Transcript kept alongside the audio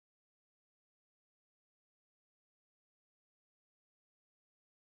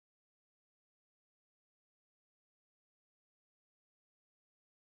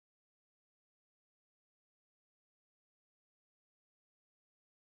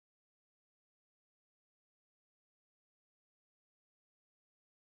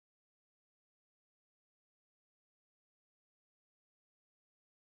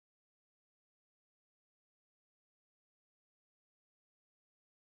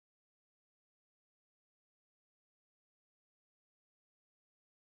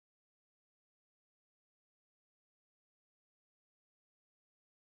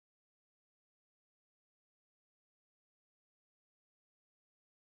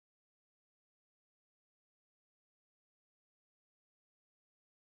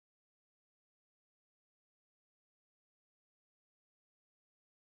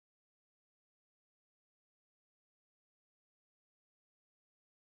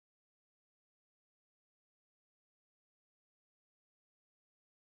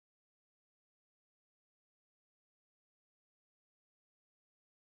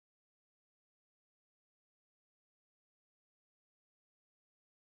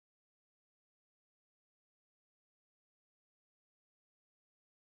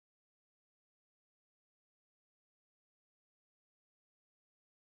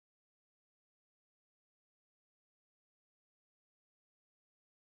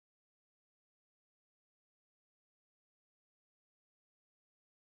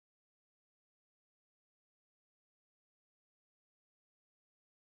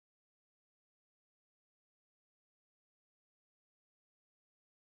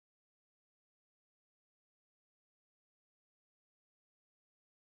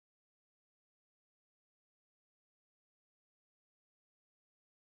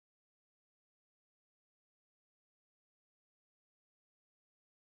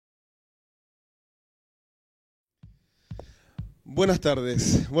Buenas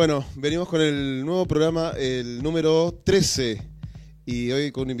tardes. Bueno, venimos con el nuevo programa, el número 13, y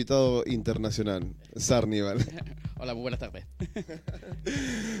hoy con un invitado internacional, Sarnival. Hola, muy buenas tardes.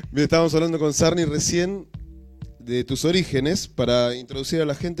 Bien, estábamos hablando con Sarni recién de tus orígenes, para introducir a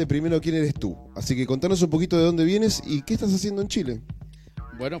la gente primero quién eres tú. Así que contanos un poquito de dónde vienes y qué estás haciendo en Chile.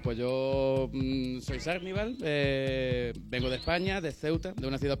 Bueno, pues yo soy Sarnival, vengo de España, de Ceuta, de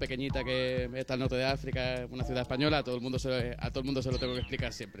una ciudad pequeñita que está al norte de África, una ciudad española, a todo el mundo se lo tengo que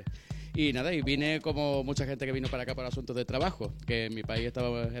explicar siempre. Y nada, y vine como mucha gente que vino para acá por asuntos de trabajo, que en mi país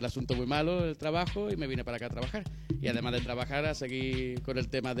estaba el asunto muy malo, el trabajo, y me vine para acá a trabajar. Y además de trabajar, a seguir con el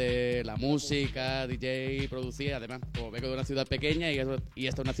tema de la música, DJ, producir. Además, como vengo de una ciudad pequeña y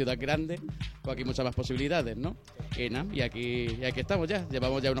esta es una ciudad grande, pues aquí hay muchas más posibilidades, ¿no? Y nada, y aquí estamos ya,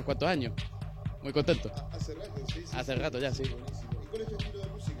 llevamos ya unos cuantos años. Muy contentos. Hace rato, sí. Hace rato ya, sí. ¿Y cuál es tu estilo de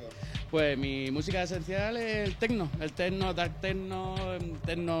música? Pues mi música esencial es el techno, dark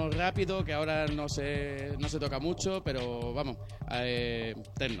techno rápido, que ahora no se toca mucho, pero vamos,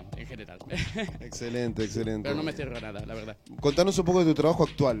 techno en general. Excelente, excelente. Pero no me cierro a nada, la verdad. Contanos un poco de tu trabajo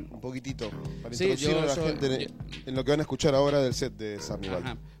actual, un poquitito, para introducir a la gente en lo que van a escuchar ahora del set de Sarnival.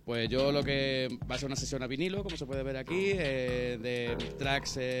 Ajá. Pues yo lo que va a ser una sesión a vinilo, como se puede ver aquí, de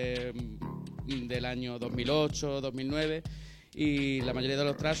tracks del año 2008, 2009. Y la mayoría de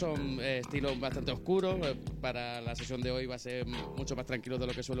los tracks son estilos bastante oscuros. Para la sesión de hoy va a ser mucho más tranquilo de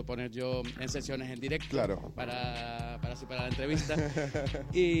lo que suelo poner yo en sesiones en directo. Claro. Para la entrevista.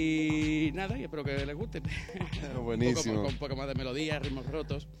 Y nada, y espero que les guste. Buenísimo. Con un poco más de melodía, ritmos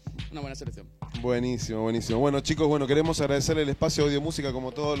rotos. Una buena selección. Buenísimo, buenísimo. Bueno, chicos, queremos agradecerle el espacio Audiomusica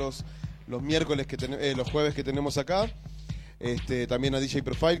como todos los miércoles, los jueves que tenemos acá. También a DJ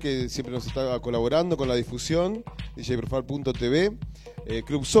Profile, que siempre nos está colaborando con la difusión, djprofile.tv,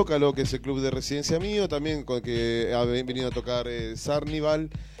 Club Zócalo, que es el club de residencia mío, también con que ha venido a tocar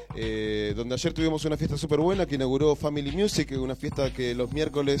Sarnival, donde ayer tuvimos una fiesta súper buena que inauguró Family Music, una fiesta que los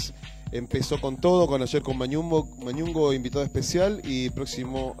miércoles empezó con todo, ayer con Mañungo invitado especial, y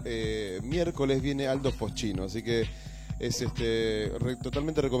próximo miércoles viene Aldo Foschino, así que es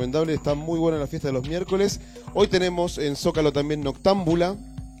totalmente recomendable, está muy buena la fiesta de los miércoles. Hoy tenemos en Zócalo también Noctámbula,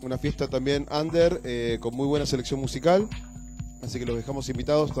 una fiesta también under, con muy buena selección musical, así que los dejamos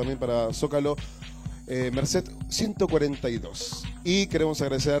invitados también para Zócalo, Merced 142. Y queremos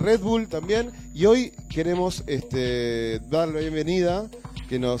agradecer a Red Bull también, y hoy queremos dar la bienvenida,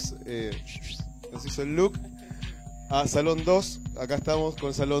 que nos hizo el look, a Salón 2. Acá estamos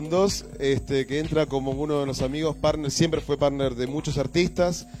con Salón 2, que entra como uno de los amigos, siempre fue partner de muchos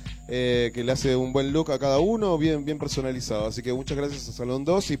artistas, que le hace un buen look a cada uno, bien personalizado. Así que muchas gracias a Salón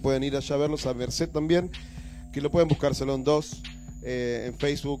 2, y pueden ir allá a verlos, a Merced también, que lo pueden buscar Salón 2 en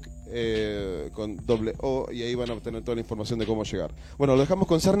Facebook, con doble O, y ahí van a obtener toda la información de cómo llegar. Bueno, lo dejamos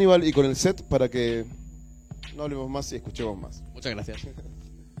con Sarnival y con el set para que no hablemos más y escuchemos más. Muchas gracias.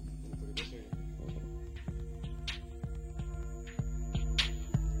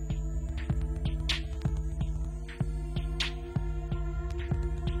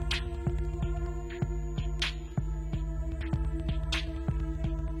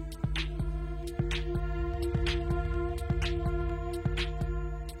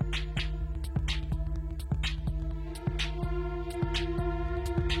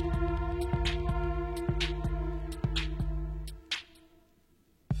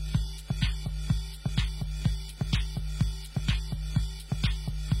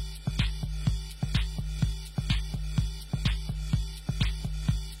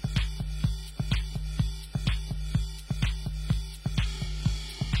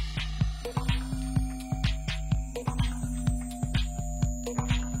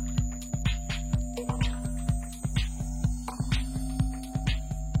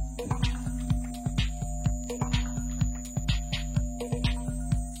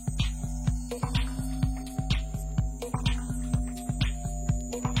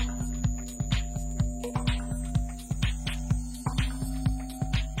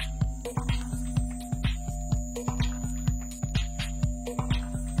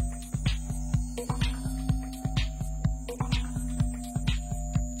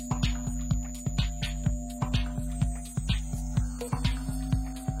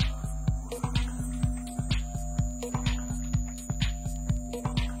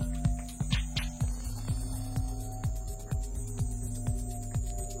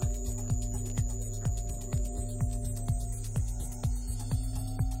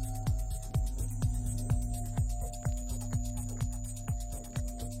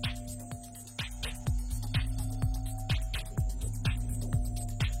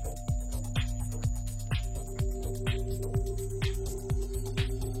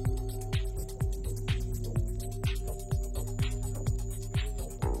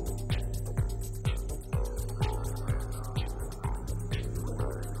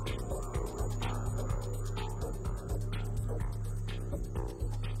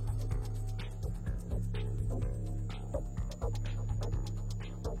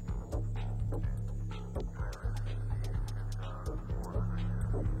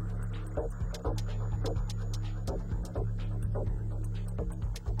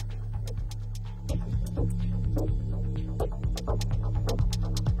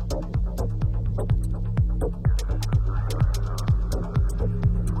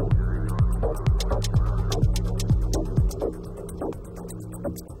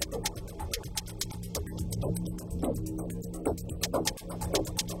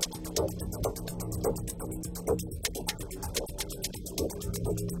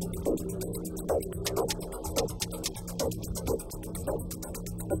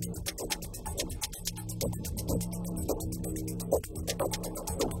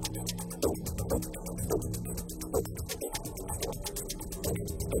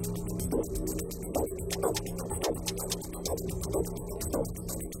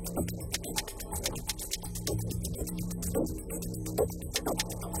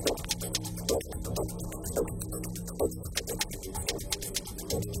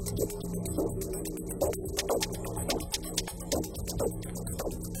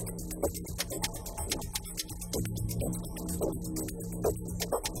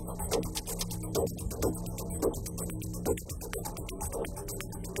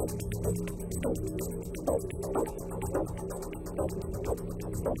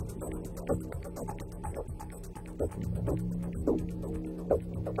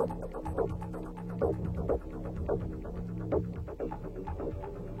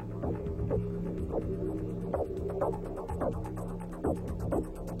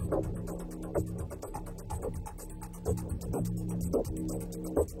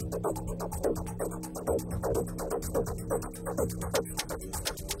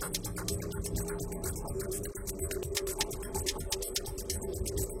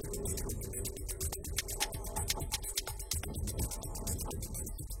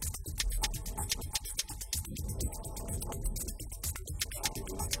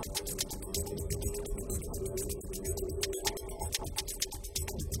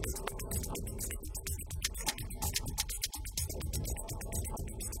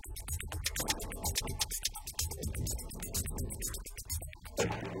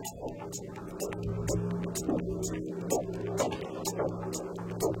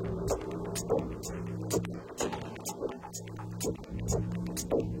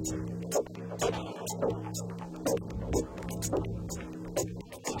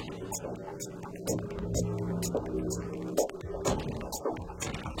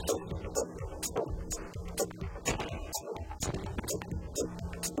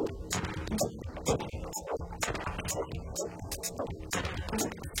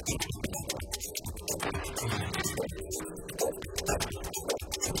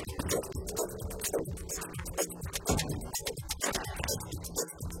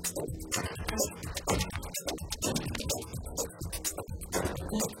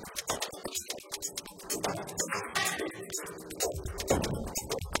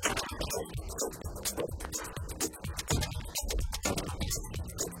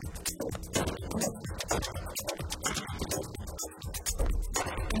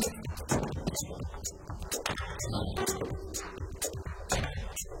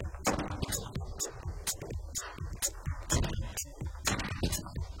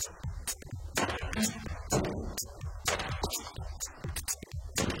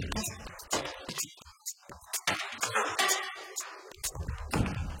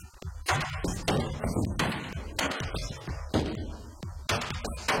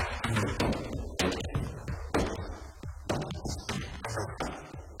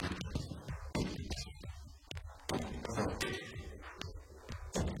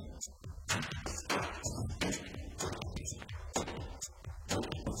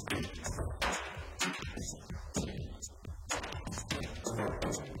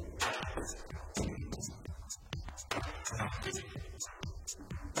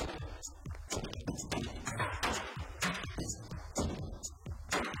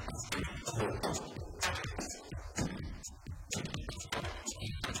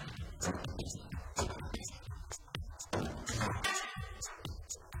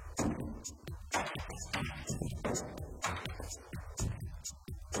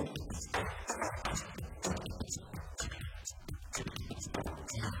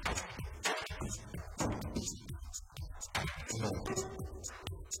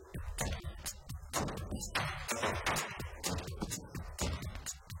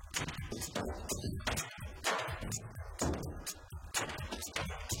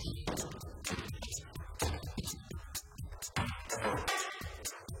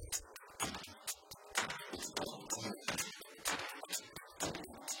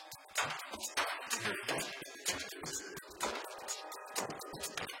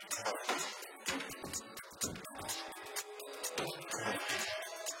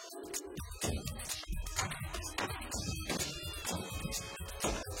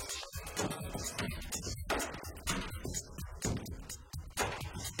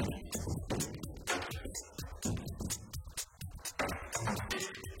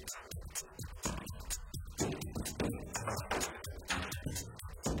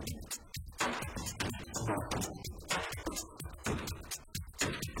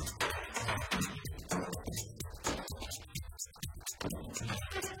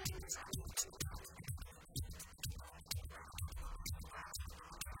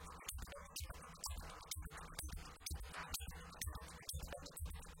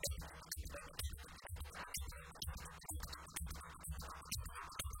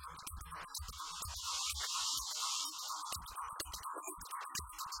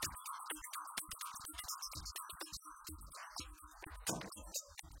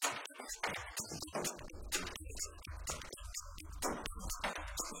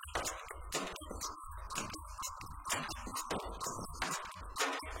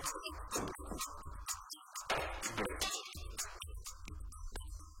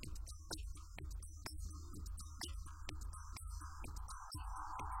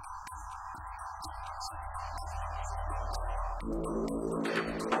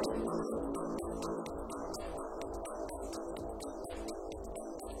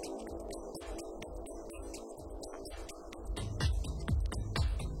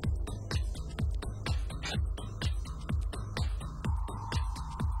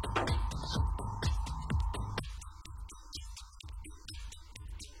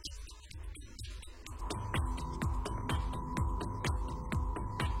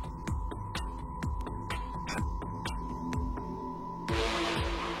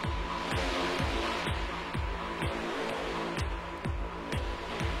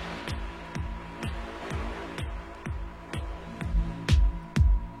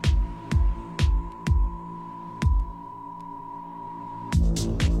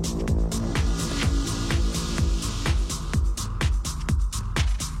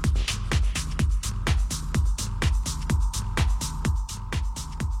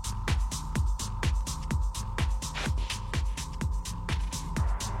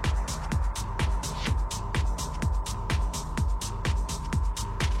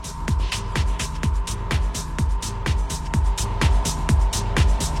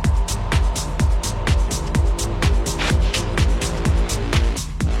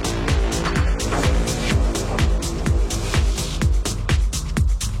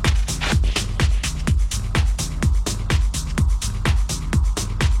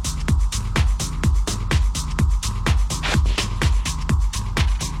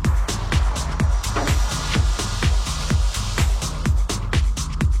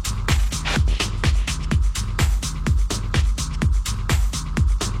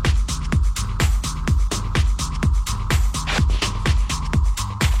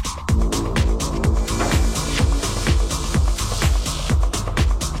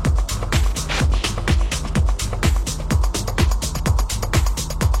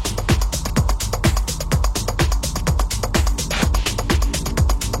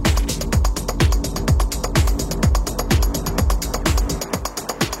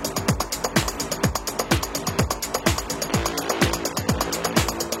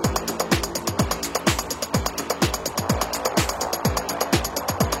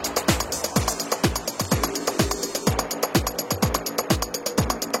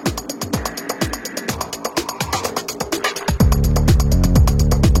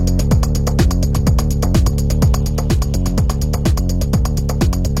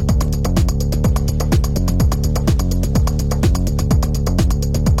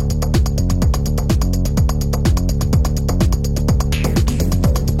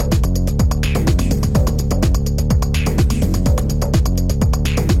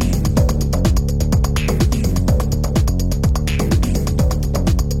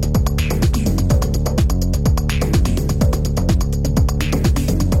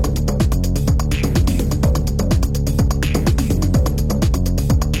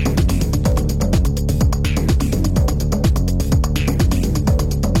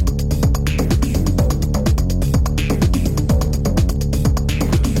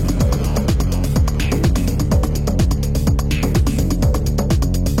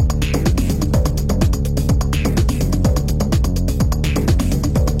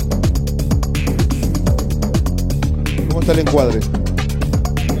 el encuadre.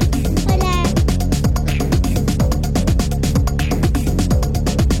 Hola.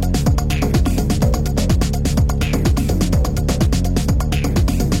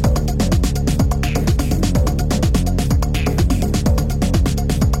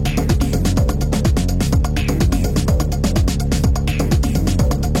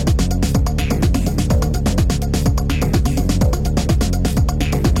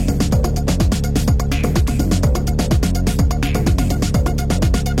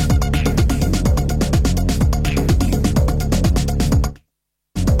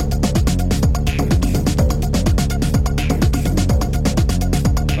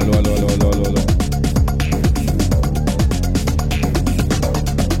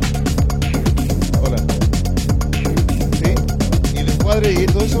 Hola. ¿Sí? ¿Y el encuadre y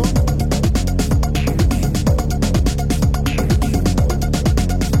todo eso?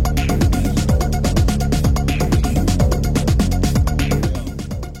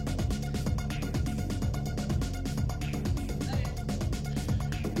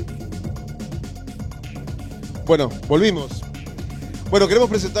 Bueno, volvimos. Bueno, queremos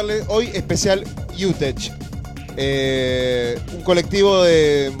presentarle hoy especial UTech, un colectivo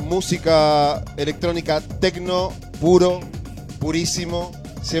de música electrónica techno puro, purísimo,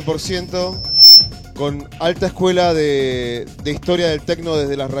 100%, con alta escuela de historia del techno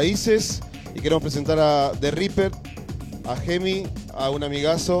desde las raíces. Y queremos presentar a The Reaper, a Gemi, a un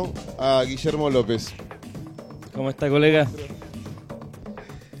amigazo, a Guillermo López. ¿Cómo está, colega?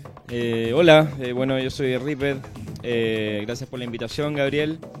 Hola, bueno, yo soy Ripper. Gracias por la invitación,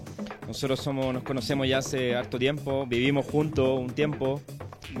 Gabriel. Nosotros nos conocemos ya hace harto tiempo, vivimos juntos un tiempo.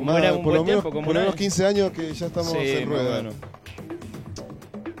 Por lo menos 15 años que ya estamos en rueda.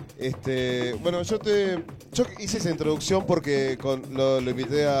 Bueno, yo hice esa introducción porque lo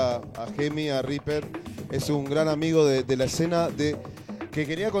invité a Gemi, a Ripper. Es un gran amigo de la escena, que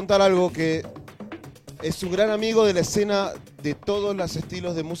quería contar algo que es un gran amigo de la escena de todos los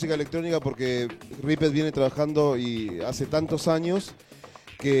estilos de música electrónica, porque Ripper viene trabajando y hace tantos años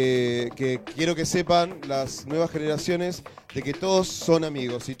que quiero que sepan las nuevas generaciones de que todos son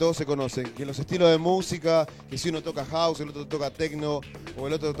amigos y todos se conocen, que los estilos de música, que si uno toca house, el otro toca techno o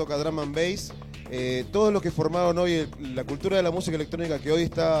el otro toca drum and bass, todos los que formaron hoy la cultura de la música electrónica que hoy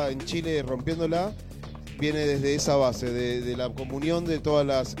está en Chile rompiéndola, viene desde esa base, de la comunión de todos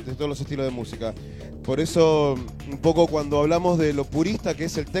los estilos de música. Por eso, un poco cuando hablamos de lo purista que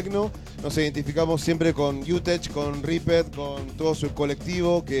es el techno, nos identificamos siempre con Utech, con Ripper, con todo su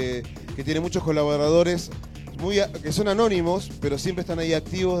colectivo, que tiene muchos colaboradores que son anónimos, pero siempre están ahí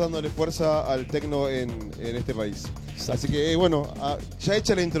activos dándole fuerza al techno en este país. Exacto. Así que, bueno, ya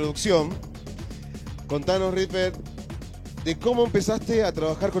hecha la introducción, contanos, Ripper, de cómo empezaste a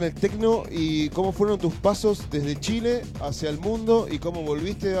trabajar con el techno y cómo fueron tus pasos desde Chile hacia el mundo y cómo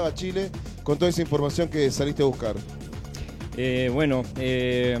volviste a Chile con toda esa información que saliste a buscar. El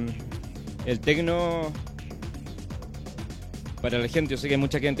techno, para la gente, yo sé que hay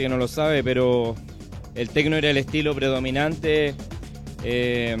mucha gente que no lo sabe, pero el techno era el estilo predominante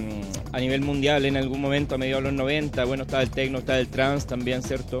a nivel mundial en algún momento a mediados de los 90. Bueno, estaba el techno, estaba el trance también,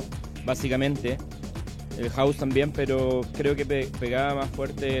 ¿cierto? Básicamente. El house también, pero creo que pegaba más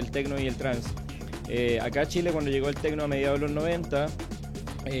fuerte el techno y el trance. Acá a Chile, cuando llegó el techno a mediados de los 90,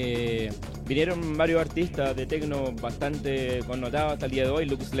 vinieron varios artistas de techno bastante connotados hasta el día de hoy,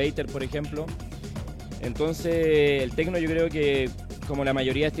 Luke Slater, por ejemplo. Entonces, el techno yo creo que, como la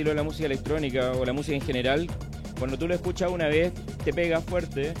mayoría de estilos de la música electrónica o la música en general, cuando tú lo escuchas una vez, te pega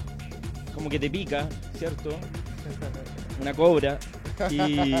fuerte, como que te pica, ¿cierto? Una cobra.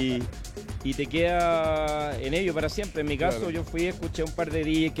 Y te queda en ello para siempre. En mi caso, claro, yo escuché un par de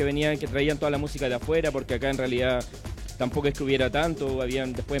DJs que traían toda la música de afuera, porque acá en realidad tampoco es que hubiera tanto,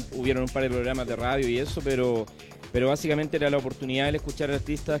 después hubieron un par de programas de radio y eso, pero básicamente era la oportunidad de escuchar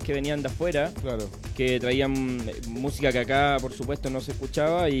artistas que venían de afuera, claro, que traían música que acá por supuesto no se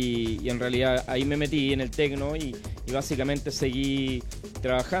escuchaba, y en realidad ahí me metí en el techno y básicamente seguí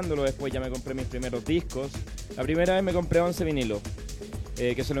trabajándolo. Después ya me compré mis primeros discos. La primera vez me compré 11 vinilos.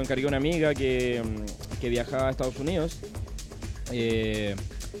 Que se lo encargué a una amiga que viajaba a Estados Unidos.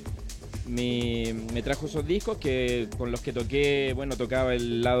 Me trajo esos discos con los que toqué, bueno, tocaba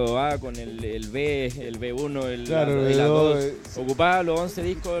el lado A con el B, el B1, el A2. Ocupaba los 11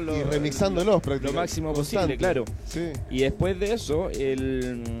 discos y remixándolos prácticamente. Lo máximo posible, claro. Sí. Y después de eso,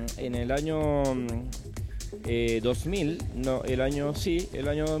 en el año 2000, el año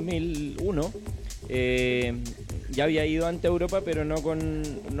 2001, ya había ido ante Europa, pero no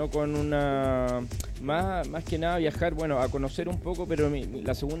con una... Más que nada viajar, bueno, a conocer un poco, pero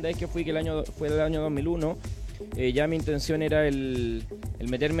la segunda vez que fui, que fue el año 2001, ya mi intención era el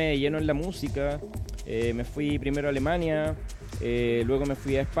meterme de lleno en la música. Me fui primero a Alemania, luego me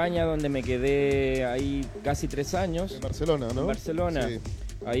fui a España, donde me quedé ahí casi 3 años. En Barcelona, ¿no? En Barcelona. Sí.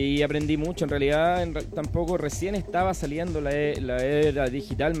 Ahí aprendí mucho. En realidad tampoco recién estaba saliendo la era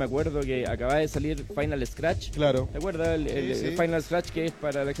digital. Me acuerdo que acababa de salir Final Scratch. Claro. ¿Te acuerdas? El Final Scratch, que es,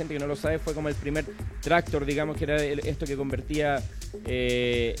 para la gente que no lo sabe, fue como el primer tractor, digamos, que era esto que convertía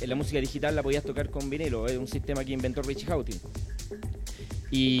en la música digital, la podías tocar con vinilo. Es un sistema que inventó Richie Hawtin.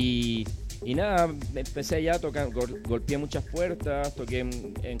 Y nada, empecé allá a tocar, golpeé muchas puertas, toqué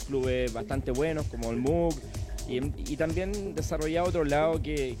en clubes bastante buenos como el MUG. Y también desarrollaba otro lado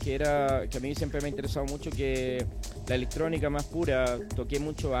que a mí siempre me ha interesado mucho, que la electrónica más pura. Toqué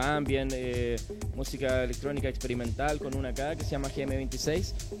mucho ambient, música electrónica experimental con una acá que se llama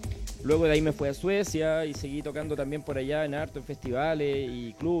GM26. Luego de ahí me fui a Suecia y seguí tocando también por allá en festivales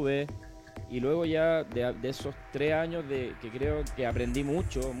y clubes. Y luego ya de esos 3 años que creo que aprendí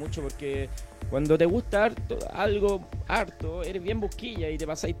mucho, porque cuando te gusta algo harto, eres bien busquilla y te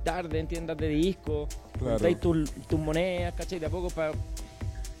pasáis tarde en tiendas de discos, claro, juntáis tus monedas, ¿cachai? De a poco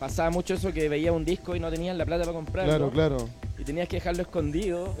pasaba mucho eso, que veías un disco y no tenías la plata para comprarlo. Claro. Y tenías que dejarlo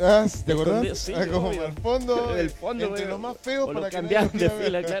escondido. Ah, ¿te acordás? Sí, como al fondo, entre los más feos, o para lo que cambiaste de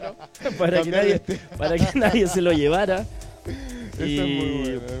fila, claro, para que nadie se lo llevara. Eso es muy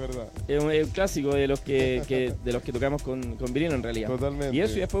bueno, de verdad. Es un clásico de los que tocamos con vinilo en realidad. Totalmente. Y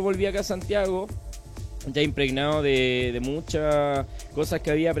eso, y después volví acá a Santiago ya impregnado de muchas cosas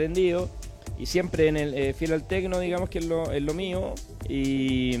que había aprendido, y siempre en el fiel al techno, digamos que es lo mío,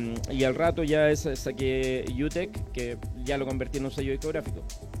 y al rato ya saqué UTEC, que ya lo convertí en un sello discográfico.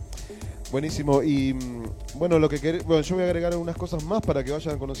 Buenísimo. Y bueno, yo voy a agregar algunas cosas más para que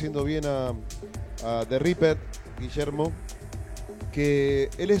vayan conociendo bien a The Reaper, Guillermo, que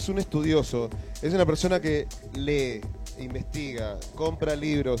él es un estudioso, es una persona que lee, investiga, compra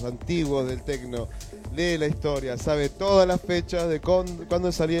libros antiguos del techno, lee la historia, sabe todas las fechas de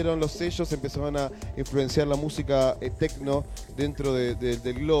cuándo salieron los sellos, empezaban a influenciar la música techno dentro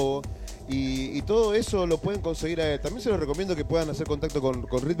del globo. Y todo eso lo pueden conseguir a él. También se los recomiendo que puedan hacer contacto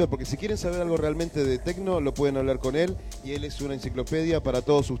con Ritmer, porque si quieren saber algo realmente de techno, lo pueden hablar con él, y él es una enciclopedia para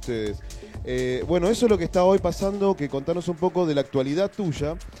todos ustedes. Bueno, eso es lo que está hoy pasando, que contanos un poco de la actualidad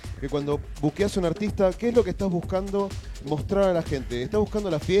tuya, que cuando buqueas a un artista, ¿qué es lo que estás buscando mostrar a la gente? ¿Estás buscando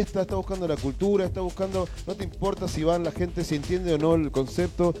la fiesta? ¿Estás buscando la cultura? ¿Estás buscando, no te importa si van la gente, si entiende o no el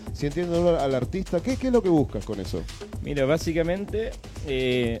concepto, si entiende o no al artista? ¿Qué es lo que buscas con eso? Mira, básicamente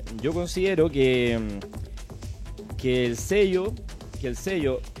yo considero que el sello,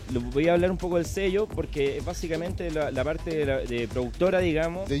 voy a hablar un poco del sello, porque es básicamente la parte de productora,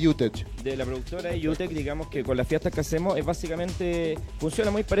 digamos. De UTEC. De la productora de UTEC, digamos, que con las fiestas que hacemos es básicamente, funciona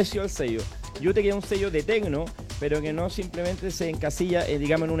muy parecido al sello. UTEC es un sello de techno, pero que no simplemente se encasilla,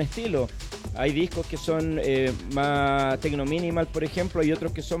 digamos, en un estilo. Hay discos que son más techno minimal, por ejemplo, y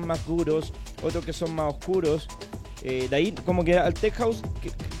otros que son más duros, otros que son más oscuros. De ahí, como que al tech house,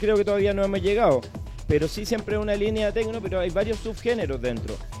 creo que todavía no hemos llegado. Pero sí siempre es una línea de techno, pero hay varios subgéneros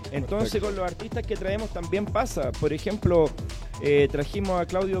dentro. Entonces Perfecto. Con los artistas que traemos también pasa. Por ejemplo, trajimos a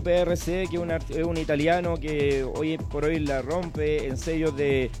Claudio PRC, que es un italiano que hoy por hoy la rompe en sellos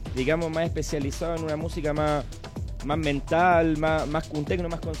digamos, más especializados en una música más mental, más un techno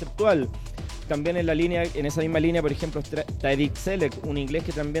más conceptual. También en esa misma línea, por ejemplo, está Eric Selec, un inglés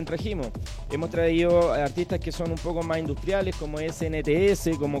que también trajimos. Hemos traído artistas que son un poco más industriales, como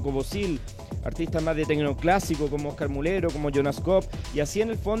SNTS, como Cobosil, artistas más de techno clásico, como Oscar Mulero, como Jonas Kopp, y así en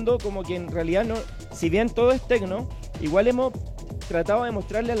el fondo, como que en realidad, no, si bien todo es techno, igual hemos tratado de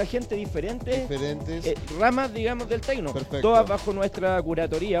mostrarle a la gente diferentes ramas, digamos, del techno. Perfecto. Todas bajo nuestra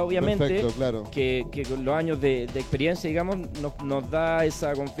curatoría, obviamente. Perfecto, claro. Que con los años de experiencia, digamos, nos da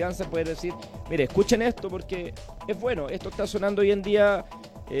esa confianza poder decir, mire, escuchen esto porque es bueno, esto está sonando hoy en día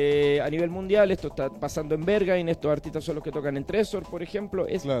a nivel mundial, esto está pasando en Berghain, estos artistas son los que tocan en Tresor, por ejemplo,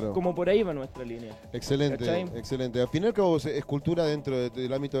 es claro. Como por ahí va nuestra línea. Excelente, ¿cachai? Excelente. Al final que vos es cultura dentro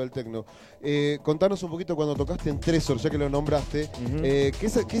del ámbito del techno. Contanos un poquito cuando tocaste en Tresor, ya que lo nombraste, ¿qué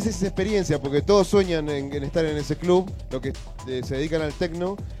es esa experiencia? Porque todos sueñan en estar en ese club, lo que se dedican al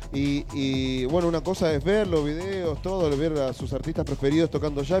techno, y bueno, una cosa es ver los videos, todo, ver a sus artistas preferidos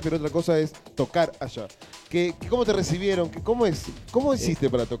tocando allá, pero otra cosa es tocar allá. ¿Cómo te recibieron? ¿Cómo hiciste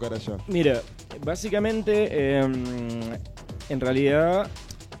para tocar allá? Mira, básicamente, en realidad,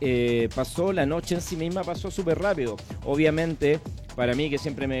 pasó la noche en sí misma, pasó súper rápido. Obviamente, para mí, que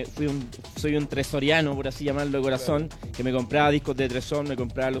siempre soy un tresoriano, por así llamarlo de corazón, que me compraba discos de Tresor, me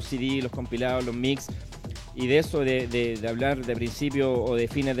compraba los CD, los compilados, los mix, y de eso, de hablar de principios o de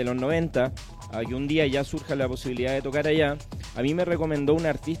fines de los 90, a que un día ya surja la posibilidad de tocar allá. A mí me recomendó un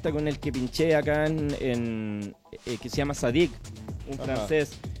artista con el que pinché acá que se llama Sadik, un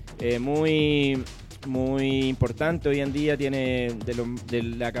francés muy importante hoy en día, tiene de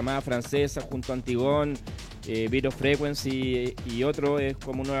la camada francesa junto a Antigone, Beat of Frequency y otro, es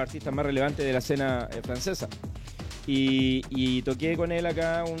como uno de los artistas más relevantes de la escena francesa. Y toqué con él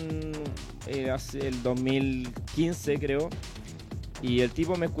acá hace el 2015, creo. Y el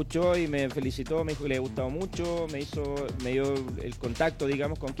tipo me escuchó y me felicitó, me dijo que le había gustado mucho, me dio el contacto,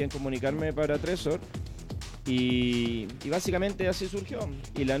 digamos, con quien comunicarme para Tresor. Y básicamente así surgió.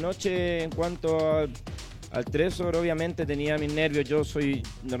 Y la noche, en cuanto al Tresor, obviamente tenía mis nervios. Yo soy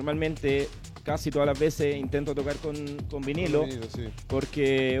normalmente, casi todas las veces, intento tocar con vinilo, sí.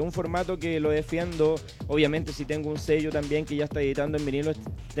 Porque un formato que lo defiendo, obviamente si tengo un sello también que ya está editando en vinilo, es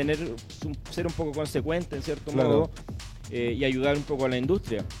ser un poco consecuente en cierto modo, y ayudar un poco a la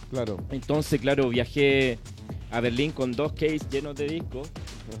industria. Claro. Entonces, claro, viajé a Berlín con 2 cases llenos de discos,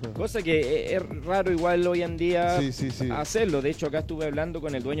 cosa que es raro igual hoy en día hacerlo. De hecho, acá estuve hablando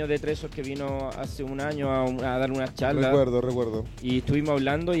con el dueño de Tresor, que vino hace un año a dar una charla. Recuerdo. Y estuvimos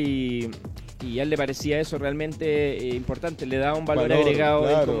hablando y a él le parecía eso realmente importante, le da un valor agregado,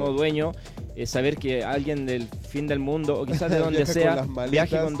 claro. Él como dueño, saber que alguien del fin del mundo, o quizás de donde sea,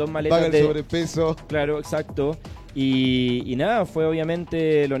 viaje con 2 maletas paga el sobrepeso. Claro, exacto. Y nada, fue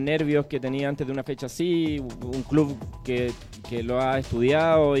obviamente los nervios que tenía antes de una fecha así, un club que lo ha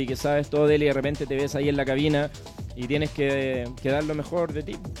estudiado y que sabes todo de él y de repente te ves ahí en la cabina y tienes que dar lo mejor de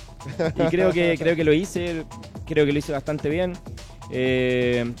ti. Y creo que lo hice, creo que lo hice bastante bien.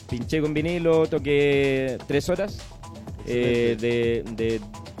 Pinché con vinilo, toqué 3 horas, de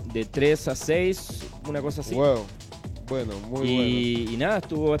 3 a 6, una cosa así. Wow. Bueno, muy bueno. Y nada,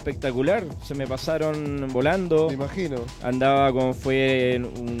 estuvo espectacular, se me pasaron volando. Me imagino. Andaba como fue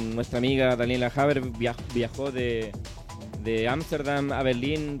nuestra amiga Daniela Haber, viajó de Ámsterdam a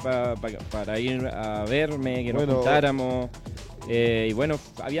Berlín para ir a verme, que nos juntáramos. Y bueno,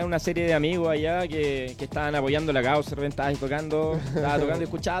 había una serie de amigos allá que estaban apoyando la causa. De repente estaba tocando y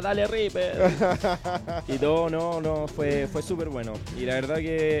escuchaba, dale Ripper. Y todo, fue súper bueno. Y la verdad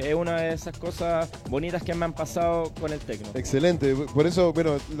que es una de esas cosas bonitas que me han pasado con el techno. Excelente, por eso,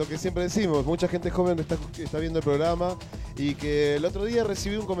 bueno, lo que siempre decimos, mucha gente joven está viendo el programa y que el otro día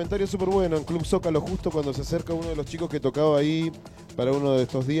recibí un comentario súper bueno en Club Zócalo justo cuando se acerca uno de los chicos que tocaba ahí para uno de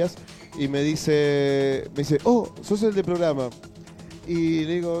estos días y me dice, oh, sos el del programa. Y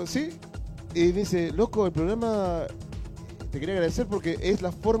le digo, sí. Y me dice, loco, el programa te quería agradecer porque es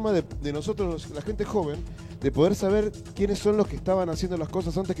la forma de nosotros, la gente joven, de poder saber quiénes son los que estaban haciendo las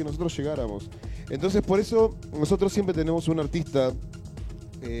cosas antes que nosotros llegáramos. Entonces, por eso nosotros siempre tenemos un artista,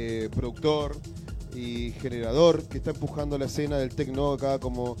 productor y generador que está empujando la escena del techno acá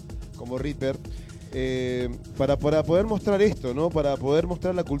como Ripper. Para poder mostrar esto, ¿no? Para poder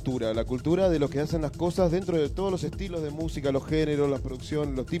mostrar la cultura de lo que hacen las cosas dentro de todos los estilos de música, los géneros, las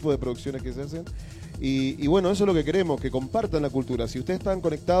producciones, los tipos de producciones que se hacen. Y bueno, eso es lo que queremos, que compartan la cultura. Si ustedes están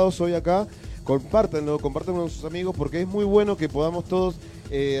conectados hoy acá, compártanlo con sus amigos, porque es muy bueno que podamos todos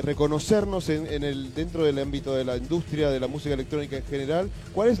reconocernos dentro del ámbito de la industria, de la música electrónica en general,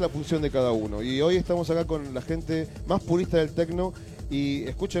 cuál es la función de cada uno. Y hoy estamos acá con la gente más purista del techno. Y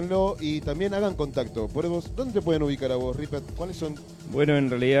escúchenlo y también hagan contacto. ¿Dónde te pueden ubicar a vos, Ripper? ¿Cuáles son? Bueno, en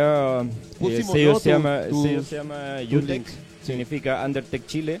realidad el sello se llama UTEC, significa Undertech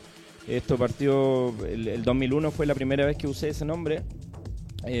Chile. Esto partió, el 2001 fue la primera vez que usé ese nombre.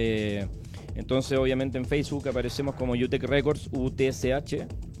 Entonces obviamente en Facebook aparecemos como UTEC Records, UTSH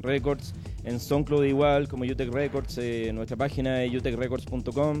Records. En SoundCloud igual, como UTEC Records. Nuestra página es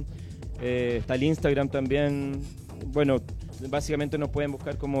utecrecords.com. Está el Instagram también. Bueno, básicamente nos pueden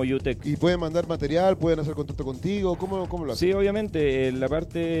buscar como UTEC. ¿Y pueden mandar material? ¿Pueden hacer contacto contigo? ¿Cómo lo hacen? Sí, obviamente, en la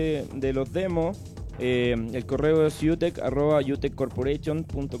parte de los demos, el correo es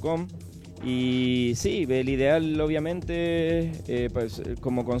utec@uteccorporation.com. Y sí, el ideal obviamente, pues,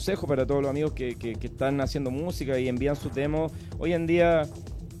 como consejo para todos los amigos que están haciendo música y envían sus demos, hoy en día,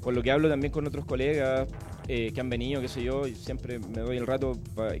 por lo que hablo también con otros colegas, que han venido, qué sé yo, y siempre me doy el rato,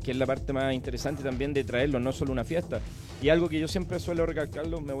 que es la parte más interesante también de traerlo, no solo una fiesta. Y algo que yo siempre suelo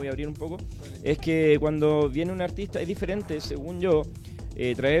recalcarlo, me voy a abrir un poco, es que cuando viene un artista es diferente, según yo,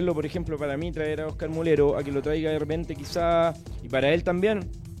 traerlo, por ejemplo, para mí, traer a Oscar Mulero, a que lo traiga de repente quizá, y para él también,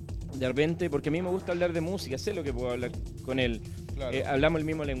 de repente, porque a mí me gusta hablar de música, sé lo que puedo hablar con él. Claro. Hablamos el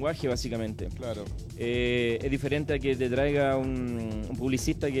mismo lenguaje, básicamente. Claro. Es diferente a que te traiga un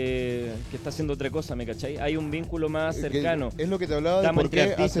publicista que está haciendo otra cosa, ¿me cachai? Hay un vínculo más cercano. Es lo que te hablaba de por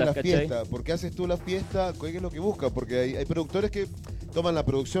qué haces la fiesta. ¿Por qué haces tú la fiesta? ¿Qué es lo que buscas? Porque hay productores que toman la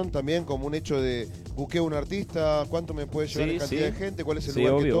producción también como un hecho de busqué un artista, cuánto me puede llevar en cantidad de gente, cuál es el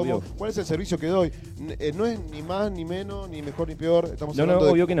lugar que tomo, cuál es el servicio que doy. No es ni más, ni menos, ni mejor, ni peor. Estamos hablando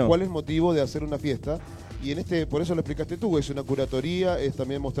de cuál es el motivo de hacer una fiesta. Y por eso lo explicaste tú, es una curatoría, es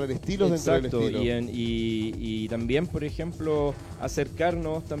también mostrar estilos dentro del estilo. Y también, por ejemplo,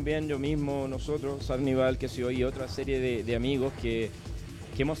 acercarnos también yo mismo, nosotros, Sarnival, que soy y otra serie de amigos que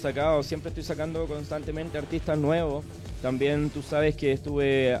hemos sacado, siempre estoy sacando constantemente artistas nuevos. También tú sabes que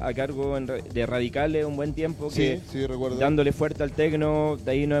estuve a cargo de Radicales un buen tiempo, sí, recuerdo. Dándole fuerte al techno,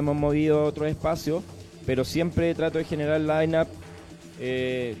 de ahí nos hemos movido a otros espacios, pero siempre trato de generar line-up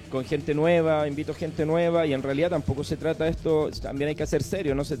con gente nueva, invito gente nueva, y en realidad tampoco se trata de esto, también hay que ser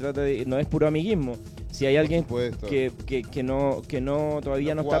serio, no es puro amiguismo. Si hay alguien que no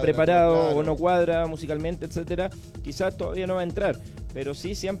todavía no está preparado, claro, o no cuadra musicalmente, etcétera, quizás todavía no va a entrar, pero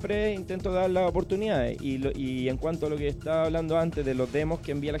sí siempre intento dar las oportunidades. Y en cuanto a lo que estaba hablando antes de los demos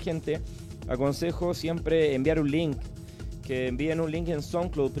que envía la gente, aconsejo siempre enviar un link, que envíen un link en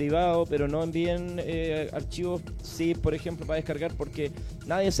SoundCloud privado, pero no envíen archivos zip, por ejemplo, para descargar, porque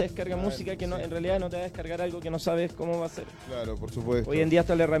nadie se descarga música que no, en realidad no te va a descargar algo que no sabes cómo va a ser. Claro, por supuesto. Hoy en día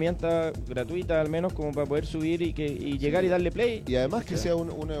está la herramienta gratuita, al menos, como para poder subir y llegar y darle play. Y además que sea un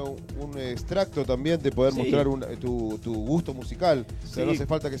extracto también de poder mostrar tu gusto musical. O sea, no hace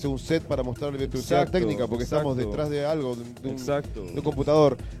falta que sea un set para mostrar la virtuosidad técnica, porque estamos detrás de algo, de un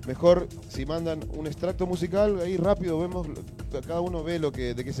computador. Mejor, si mandan un extracto musical, ahí rápido vemos, cada uno ve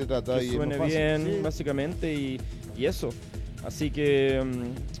de qué se trata. Que suene bien, básicamente, y eso. Así que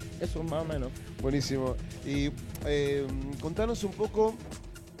eso más o menos. Buenísimo. Y contanos un poco,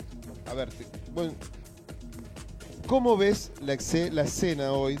 a ver, bueno, ¿cómo ves la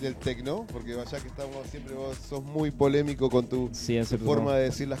escena hoy del techno? Porque ya que estamos siempre, vos sos muy polémico con tu forma de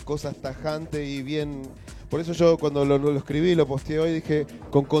decir las cosas tajante y bien. Por eso yo cuando lo escribí, lo posteé hoy, dije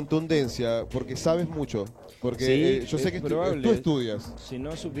con contundencia, porque sabes mucho. Porque yo sé que tú estudias. Si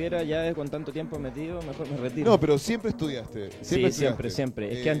no supiera ya con tanto tiempo metido, mejor me retiro. No, pero siempre estudiaste.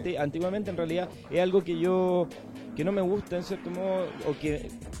 Siempre. Es que antiguamente en realidad es algo que no me gusta en cierto modo, o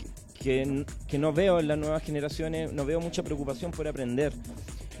que no veo en las nuevas generaciones, no veo mucha preocupación por aprender.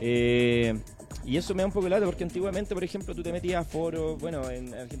 Y eso me da un poco de lata, porque antiguamente, por ejemplo, tú te metías a foros, bueno,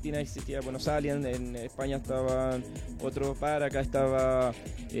 en Argentina existía Buenos Alien, en España estaban otros acá estaba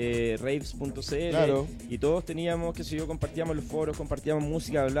raves.cl, claro. Y todos teníamos, qué sé yo, compartíamos los foros, compartíamos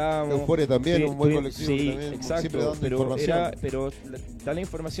música, hablábamos. Euforia también, un buen colectivo también, exacto, pero da la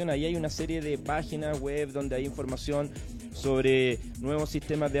información, ahí hay una serie de páginas web donde hay información sobre nuevos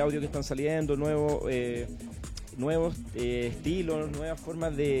sistemas de audio que están saliendo, nuevos estilos, nuevas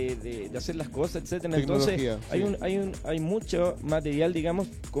formas de hacer las cosas, etcétera. Entonces hay mucho material, digamos,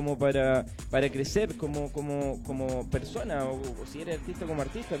 como para crecer como persona, o si eres artista como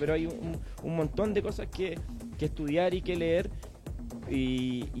artista, pero hay un montón de cosas que estudiar y que leer,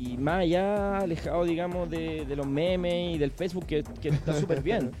 y más allá alejado, digamos, de los memes y del Facebook, que está súper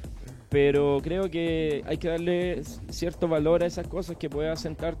bien. Pero creo que hay que darle cierto valor a esas cosas, que puedas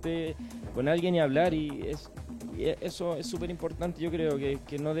sentarte con alguien y hablar, y eso es súper importante. Yo creo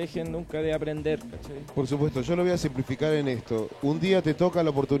que no dejen nunca de aprender, ¿cachai? Por supuesto, yo lo voy a simplificar en esto. Un día te toca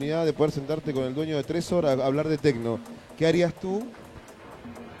la oportunidad de poder sentarte con el dueño de 3 horas a hablar de techno. ¿Qué harías tú?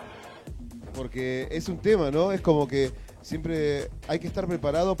 Porque es un tema, ¿no? Es como que siempre hay que estar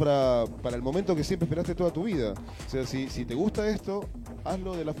preparado para el momento que siempre esperaste toda tu vida. O sea, si te gusta esto,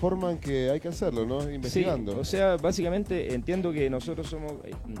 hazlo de la forma en que hay que hacerlo, ¿no? Investigando. Sí, o sea, básicamente entiendo que nosotros somos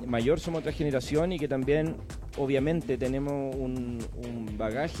otra generación, y que también obviamente tenemos un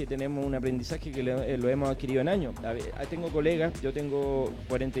bagaje, tenemos un aprendizaje que lo hemos adquirido en años. Tengo colegas, yo tengo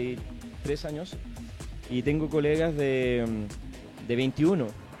 43 años y tengo colegas de 21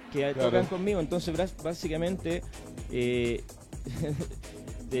 que tocan conmigo, entonces básicamente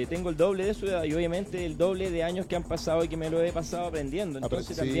tengo el doble de su edad, y obviamente el doble de años que han pasado y que me lo he pasado aprendiendo.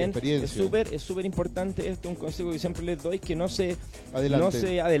 Entonces también es súper importante esto, un consejo que siempre les doy, que no se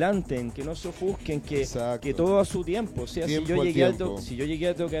adelanten, que no se ofusquen, que todo a su tiempo. O sea, si yo llegué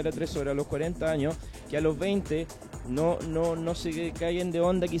a tocar a 3 horas a los 40 años, que a los 20 no se caigan de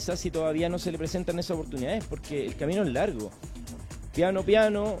onda quizás si todavía no se le presentan esas oportunidades, porque el camino es largo.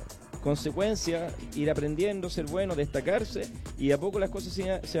 Piano, consecuencia, ir aprendiendo, ser bueno, destacarse, y a poco las cosas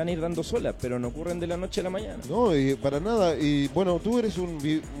se van a ir dando solas, pero no ocurren de la noche a la mañana. No, y para nada. Y bueno, tú eres un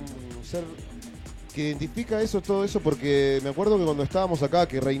ser que identifica todo eso, porque me acuerdo que cuando estábamos acá,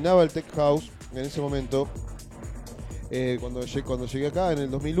 que reinaba el tech house en ese momento, cuando llegué acá en el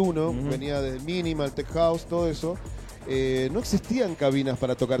 2001, venía del minimal, tech house, todo eso. No existían cabinas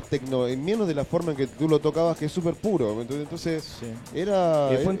para tocar techno, en menos de la forma en que tú lo tocabas, que es súper puro. Entonces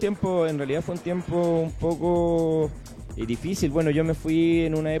fue un tiempo un poco difícil. Bueno, yo me fui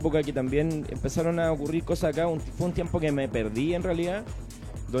en una época que también empezaron a ocurrir cosas acá. Fue un tiempo que me perdí en realidad,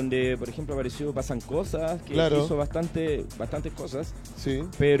 donde por ejemplo apareció Pasan Cosas, que hizo bastantes cosas. Sí.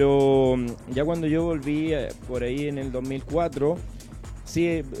 Pero ya cuando yo volví por ahí en el 2004,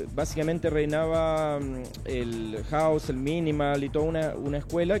 sí, básicamente reinaba el house, el minimal y toda una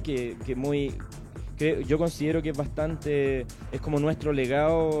escuela que yo considero que es como nuestro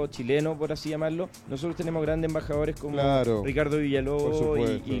legado chileno, por así llamarlo. Nosotros tenemos grandes embajadores como Ricardo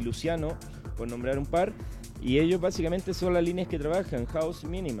Villalobos y Luciano, por nombrar un par, y ellos básicamente son las líneas que trabajan, house y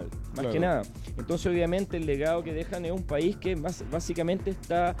minimal, más que nada. Entonces obviamente el legado que dejan es un país que básicamente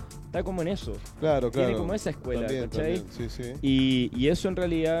está como en eso. Tiene como esa escuela, ¿cachai? Sí. Y eso en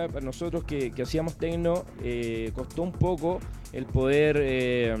realidad para nosotros que hacíamos techno costó un poco el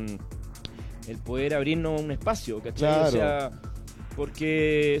poder abrirnos un espacio, ¿cachai? O sea,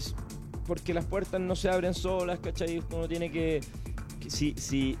 porque porque las puertas no se abren solas, ¿cachai? Uno tiene que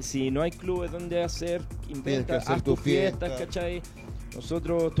si no hay clubes donde hacer, inventa, haz tus fiestas, ¿cachai?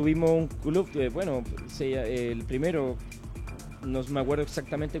 Nosotros tuvimos un club que, bueno, el primero, no me acuerdo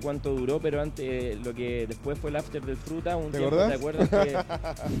exactamente cuánto duró, pero antes, lo que después fue el after del Fruta, un tiempo, ¿te acuerdas?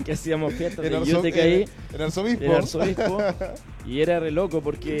 Que hacíamos fiestas de Yuteca ahí. El arzobispo. El arzobispo. Y era re loco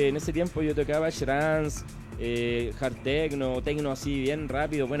porque en ese tiempo yo tocaba trance, hard techno así bien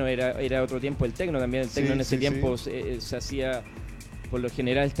rápido. Bueno, era otro tiempo el techno también. El techno en ese tiempo se hacía, por lo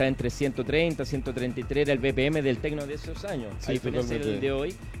general está entre 130, 133, era el BPM del techno de esos años. A diferencia del de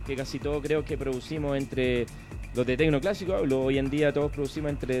hoy, que casi todo creo que producimos entre los de techno clásico, hoy en día todos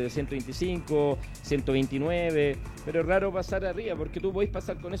producimos entre 125, 129, pero es raro pasar arriba, porque tú podés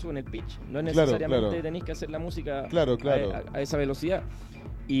pasar con eso con el pitch, no es necesariamente tenés que hacer la música a esa velocidad.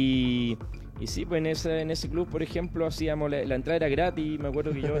 Y sí, pues en ese club, por ejemplo, hacíamos la entrada era gratis. Me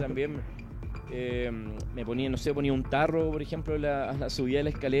acuerdo que yo también me ponía un tarro, por ejemplo, a la subida de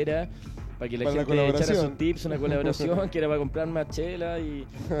la escalera para que la gente echara sus tips, una colaboración que era para comprar más chela, y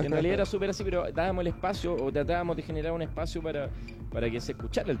en realidad era súper así, pero dábamos el espacio, o tratábamos de generar un espacio para que se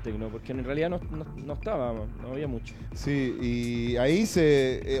escuchara el techno, porque en realidad no estábamos, no había mucho. Sí, y ahí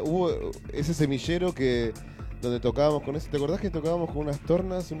hubo ese semillero donde tocábamos con eso. ¿Te acordás que tocábamos con unas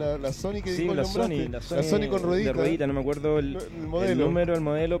tornas? La Sony que dijo, la Sony con ruedita. De ruedita, no me acuerdo el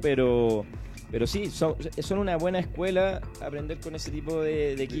modelo, pero sí, son una buena escuela aprender con ese tipo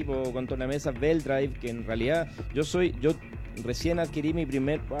de equipo, con tornamesas Bell Drive, que en realidad yo recién adquirí mi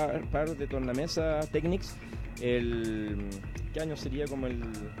primer par de tornamesas Technics, ¿qué año sería? Como el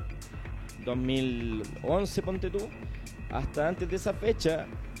 2011, ponte tú. Hasta antes de esa fecha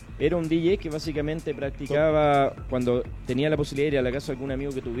era un DJ que básicamente practicaba cuando tenía la posibilidad de ir a la casa de algún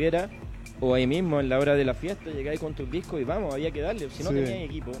amigo que tuviera, o ahí mismo en la hora de la fiesta llegáis con tus discos y vamos, había que darle, si no teníais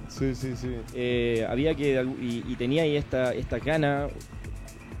equipo. Había que, y tenía ahí esta gana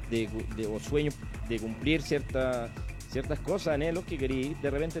o sueño de cumplir ciertas cosas, anhelos que querí.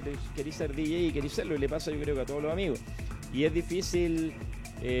 De repente querí ser DJ y querí serlo, y le pasa yo creo que a todos los amigos. Y es difícil,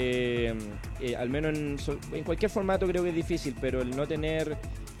 al menos en cualquier formato creo que es difícil, pero el no tener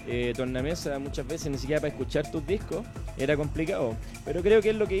tornamesa muchas veces ni siquiera para escuchar tus discos era complicado, pero creo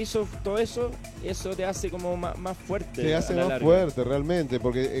que es lo que hizo todo eso te hace como más fuerte, te hace más fuerte realmente,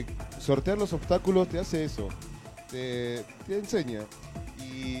 porque sortear los obstáculos te hace eso, te enseña,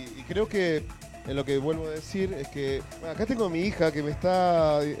 y creo que en lo que vuelvo a decir es que acá tengo a mi hija que me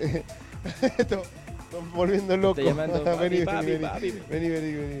está volviendo loco. Te llamando papi. Vení. No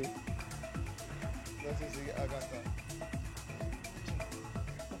sé si acá está.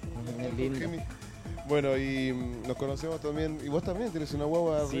 Bueno, y nos conocemos también. Y vos también tienes una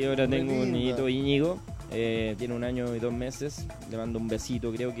guagua. Sí, ahora tengo un niñito Íñigo. Tiene 1 año y 2 meses. Le mando un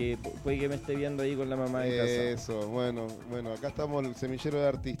besito. Creo que puede que me esté viendo ahí con la mamá en casa. Eso, bueno, acá estamos, el semillero de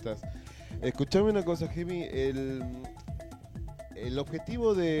artistas. Escuchame una cosa, Jimmy. El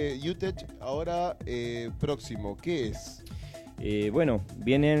objetivo de UTech ahora próximo, ¿qué es? Bueno,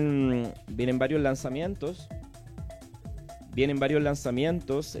 vienen varios lanzamientos. En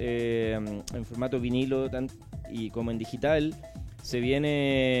formato vinilo y como en digital. Se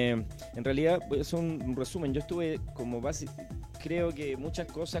viene, en realidad es un resumen. Yo estuve como creo que muchas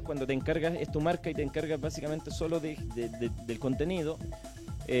cosas cuando te encargas, es tu marca y te encargas básicamente solo del contenido.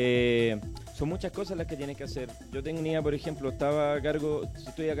 Son muchas cosas las que tienes que hacer. Yo tenía, por ejemplo, estoy a cargo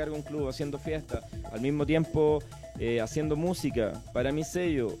de un club haciendo fiesta, al mismo tiempo haciendo música para mi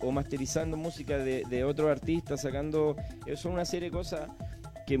sello o masterizando música de otros artistas, sacando. Son una serie de cosas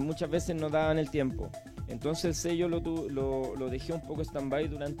que muchas veces no daban el tiempo. Entonces el sello lo dejé un poco stand-by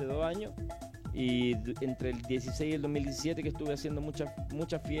durante 2 años. Y entre el 16 y el 2017 que estuve haciendo muchas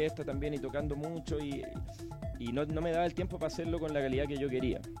fiestas también y tocando mucho y no me daba el tiempo para hacerlo con la calidad que yo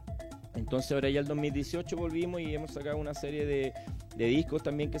quería. Entonces ahora ya el 2018 volvimos y hemos sacado una serie de discos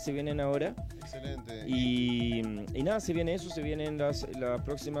también que se vienen ahora. Excelente. Y nada, se vienen las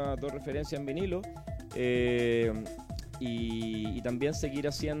próximas 2 referencias en vinilo. Y también seguir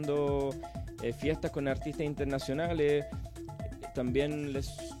haciendo fiestas con artistas internacionales. También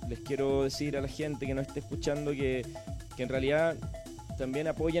les quiero decir a la gente que nos esté escuchando que en realidad también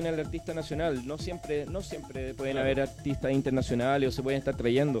apoyen al artista nacional. No siempre pueden haber artistas internacionales o se pueden estar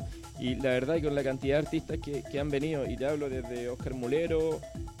trayendo. Y la verdad que con la cantidad de artistas que han venido, y te hablo desde Oscar Mulero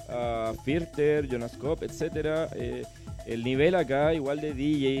a Firter, Jonas Kopp, etcétera, el nivel acá igual de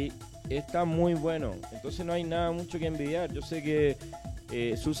DJ está muy bueno. Entonces no hay nada mucho que envidiar. Yo sé que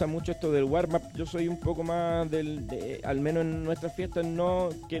se usa mucho esto del warm-up. Yo soy un poco más al menos en nuestras fiestas,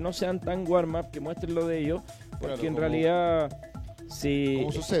 que no sean tan warm-up, que muestren lo de ellos, porque claro, en realidad Sí,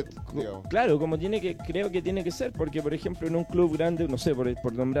 Como su set, digamos. claro, como creo que tiene que ser, porque por ejemplo en un club grande, no sé,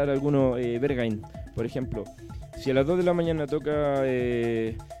 por nombrar alguno, Berghain, por ejemplo, si a las 2 de la mañana toca,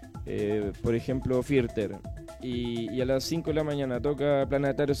 por ejemplo, Firter, y a las 5 de la mañana toca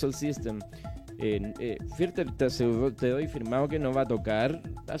Planetary Soul System, Firter te doy firmado que no va a tocar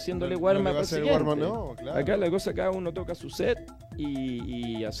haciéndole warm-up al siguiente. No, claro. Acá la cosa, cada uno toca su set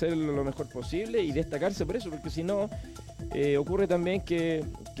y hacerlo lo mejor posible y destacarse por eso, porque si no, ocurre también que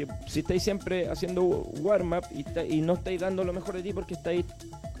si estáis siempre haciendo warm-up y no estáis dando lo mejor de ti porque estáis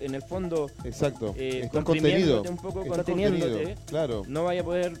en el fondo, exacto, está comprimiéndote un poco, está conteniéndote, claro. no vaya a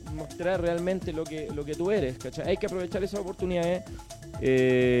poder mostrar realmente lo que tú eres, ¿cachai? Hay que aprovechar esas oportunidades,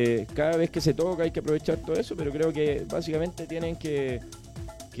 cada vez que se toca hay que aprovechar todo eso, pero creo que básicamente tienen que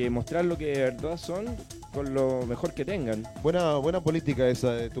mostrar lo que de verdad son con lo mejor que tengan. Buena política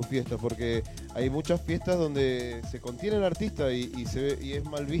esa de tus fiestas, porque hay muchas fiestas donde se contiene el artista y se ve, y es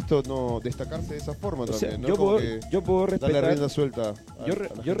mal visto no destacarse de esa forma, o también, sea, ¿no? Yo puedo respetar. Darle rienda suelta.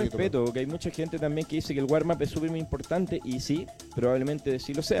 Yo respeto que hay mucha gente también que dice que el warm-up es súper importante, y sí, probablemente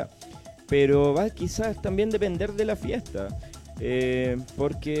sí lo sea. Pero va quizás también depender de la fiesta.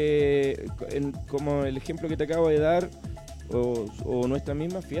 Porque como el ejemplo que te acabo de dar, o nuestra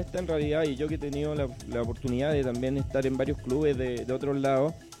misma fiesta en realidad, y yo que he tenido la oportunidad de también estar en varios clubes de otros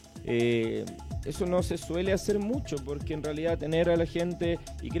lados, eso no se suele hacer mucho, porque en realidad tener a la gente,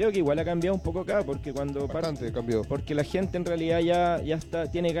 y creo que igual ha cambiado un poco acá, porque bastante cambió, porque la gente en realidad ya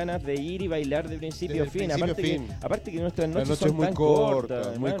tiene ganas de ir y bailar de principio a fin, aparte que nuestras noches son muy tan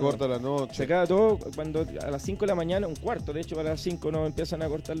cortas, muy corta la noche. Se acaba todo cuando a las 5 de la mañana, un cuarto, de hecho para las 5 no empiezan a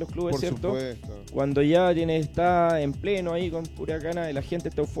cortar los clubes, por ¿cierto? Supuesto. Cuando ya está en pleno ahí con pura gana y la gente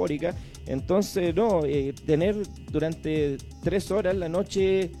está eufórica, entonces tener durante 3 horas la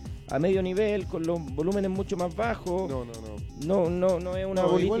noche a medio nivel, con los volúmenes mucho más bajos. No es una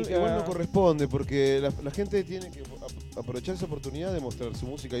política. Igual no corresponde, porque la gente tiene que aprovechar esa oportunidad de mostrar su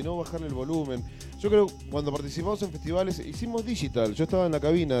música y no bajarle el volumen. Yo creo que cuando participamos en festivales hicimos digital. Yo estaba en la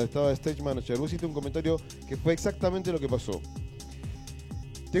cabina, estaba de stage manager. Vos hiciste un comentario que fue exactamente lo que pasó.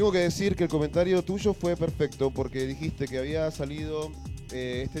 Tengo que decir que el comentario tuyo fue perfecto, porque dijiste que había salido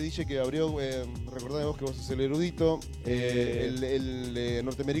este DJ que abrió, recordame vos que vos sos el erudito, el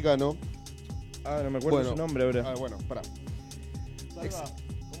norteamericano. No me acuerdo su nombre ahora. Bueno, pará.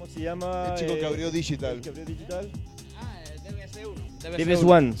 ¿Cómo se llama? El chico que abrió Digital. El que abrió Digital. DBS1.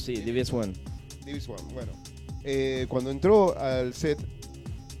 DBS1, sí, DBS1. DBS1, bueno. Cuando entró al set,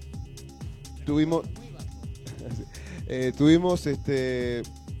 tuvimos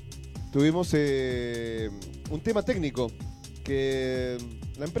un tema técnico que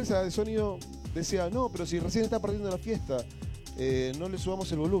la empresa de sonido decía, no, pero si recién está partiendo la fiesta, no le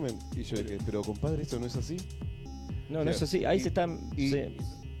subamos el volumen. Y yo dije, pero compadre, ¿esto no es así? No es así, ahí se están...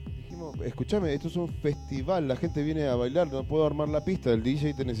 Dijimos, escúchame, esto es un festival, la gente viene a bailar, no puedo armar la pista, el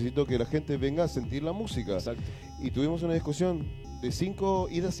DJ te necesito que la gente venga a sentir la música. Exacto. Y tuvimos una discusión de 5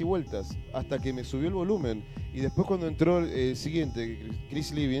 idas y vueltas, hasta que me subió el volumen. Y después cuando entró el siguiente,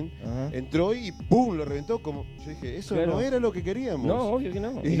 Chris Living, entró y ¡pum! Lo reventó. Como yo dije, eso claro. No era lo que queríamos. No, obvio que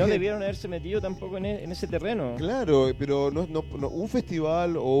no. Y no debieron haberse metido tampoco en ese terreno. Claro, pero no, un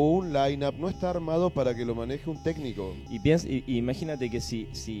festival o un line-up no está armado para que lo maneje un técnico. Y imagínate que si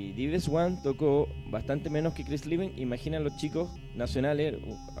DBS1 tocó bastante menos que Chris Living, imagina los chicos nacionales,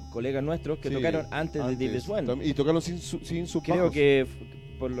 colegas nuestros, que tocaron antes de DBS1. Y tocaron sin su Creo que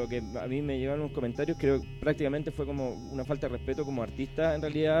por lo que a mí me llegaron los comentarios, creo que prácticamente fue como una falta de respeto como artista, en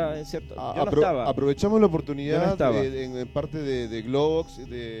realidad, es cierto. Yo no estaba. Aprovechamos la oportunidad no en parte de Globox,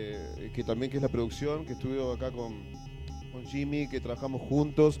 que también que es la producción, que estuve acá con Jimmy, que trabajamos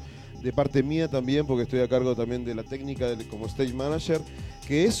juntos, de parte mía también, porque estoy a cargo también de la técnica como stage manager,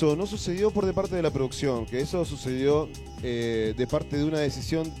 que eso no sucedió por de parte de la producción, que eso sucedió de parte de una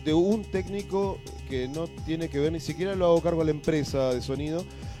decisión de un técnico que no tiene que ver, ni siquiera lo hago cargo a la empresa de sonido,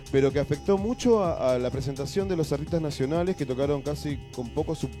 pero que afectó mucho a la presentación de los artistas nacionales, que tocaron casi con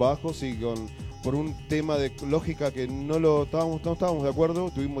pocos subbajos y por un tema de lógica que no estábamos de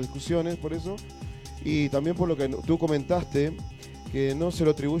acuerdo, tuvimos discusiones por eso, y también por lo que tú comentaste, que no se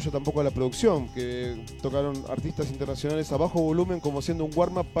lo atribuyo tampoco a la producción, que tocaron artistas internacionales a bajo volumen como siendo un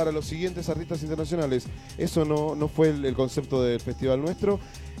warm-up para los siguientes artistas internacionales. Eso no fue el concepto del festival nuestro,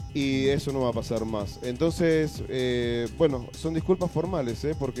 y eso no va a pasar más. Entonces, bueno, son disculpas formales,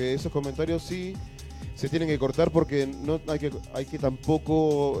 porque esos comentarios sí se tienen que cortar, porque no hay que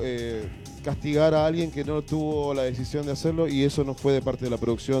tampoco castigar a alguien que no tuvo la decisión de hacerlo, y eso no fue de parte de la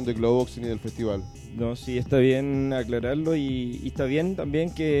producción de Globox ni del festival. No, sí, está bien aclararlo y está bien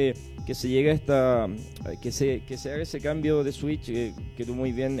también que se llegue a que se haga ese cambio de switch que tú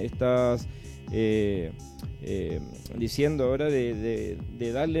muy bien estás diciendo ahora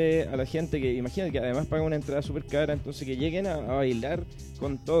de darle a la gente que, imagínate que además paga una entrada súper cara, entonces que lleguen a bailar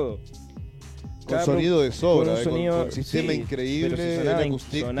con todo. Con sonido de sobra, con sonido, con sistema increíble,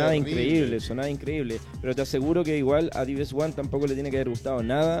 si sonaba increíble, pero te aseguro que igual a Dives One tampoco le tiene que haber gustado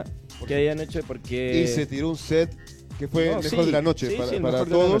nada que hayan hecho, porque... Y se tiró un set que fue el mejor de la noche, para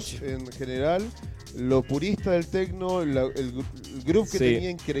todos en general. Lo purista del techno, el groove que tenía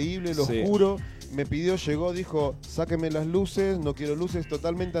increíble, lo oscuro. Me pidió, llegó, dijo, sáquenme las luces, no quiero luces,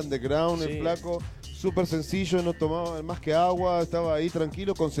 totalmente underground, el flaco, súper sencillo, no tomaba más que agua, estaba ahí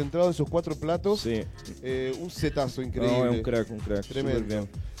tranquilo, concentrado en sus 4 platos. Un setazo increíble. No, un crack, tremendo.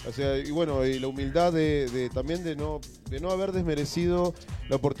 O sea, y bueno, y la humildad también de no haber desmerecido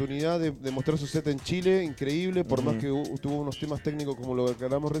la oportunidad de mostrar su set en Chile, increíble, por más que tuvo unos temas técnicos como lo que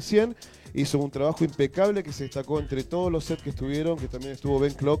hablamos recién. Hizo un trabajo impecable que se destacó entre todos los sets que estuvieron, que también estuvo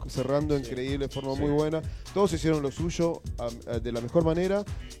Ben Clock cerrando increíble, de forma muy buena. Todos hicieron lo suyo de la mejor manera,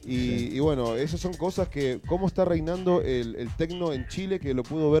 y bueno, esas son cosas que, cómo está reinando el techno en Chile, que lo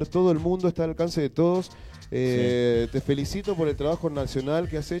pudo ver todo el mundo, está al alcance de todos. Te felicito por el trabajo nacional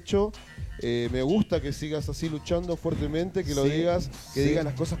que has hecho. Me gusta que sigas así luchando fuertemente, que lo digas, que digas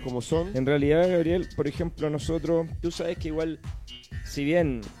las cosas como son. En realidad, Gabriel, por ejemplo, nosotros, tú sabes que igual, si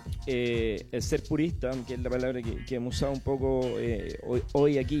bien el ser purista, que es la palabra que hemos usado un poco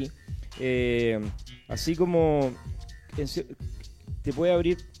hoy aquí, así como te puede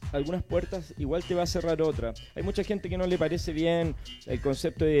abrir algunas puertas, igual te va a cerrar otras. Hay mucha gente que no le parece bien el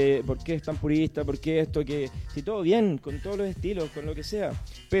concepto de por qué es tan purista, por qué esto, que si todo bien, con todos los estilos, con lo que sea,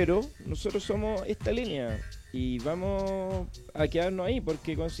 pero nosotros somos esta línea y vamos a quedarnos ahí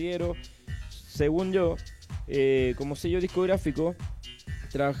porque considero, según yo, como sello discográfico,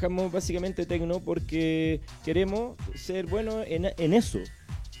 trabajamos básicamente techno porque queremos ser buenos en eso,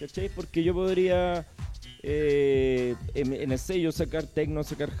 ¿cachai? Porque yo podría... en el sello sacar techno,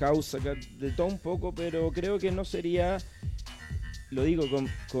 sacar house, sacar de todo un poco, pero creo que no sería, lo digo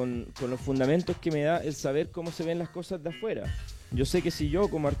con los fundamentos que me da el saber cómo se ven las cosas de afuera. Yo sé que si yo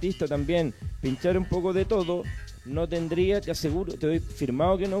como artista también pinchara un poco de todo, no tendría, te aseguro, te doy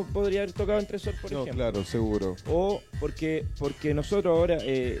firmado que no podría haber tocado en Tresor, por ejemplo. Claro, seguro. O porque nosotros ahora,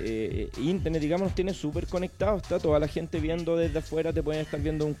 internet, digamos, nos tiene súper conectado, está toda la gente viendo desde afuera, te pueden estar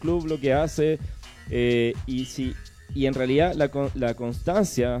viendo un club, lo que hace, y en realidad la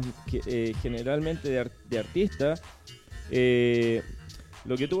constancia que, generalmente de artista,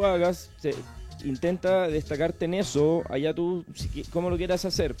 lo que tú hagas, intenta destacarte en eso, allá tú como lo quieras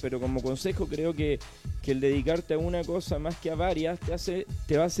hacer, pero como consejo creo que el dedicarte a una cosa más que a varias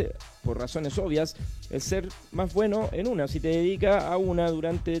te va a hacer, por razones obvias, el ser más bueno en una. Si te dedicas a una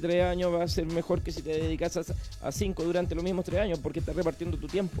durante 3 años va a ser mejor que si te dedicas a 5 durante los mismos 3 años, porque estás repartiendo tu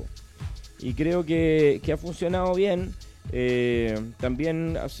tiempo. Y creo que ha funcionado bien.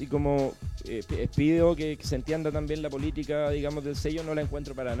 También, así como pido que se entienda también la política, digamos, del sello, no la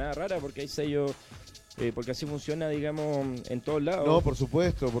encuentro para nada rara, porque hay sellos, porque así funciona, digamos, en todos lados. No, por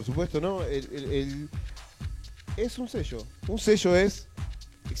supuesto, no. Es un sello. Un sello es...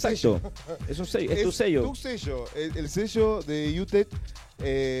 Exacto, es un sello, es tu sello. Tu sello, el sello de UTEC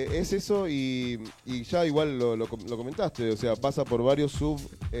es eso, y ya igual lo comentaste, o sea, pasa por varios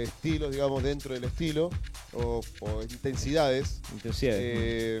subestilos, digamos, dentro del estilo, o intensidades.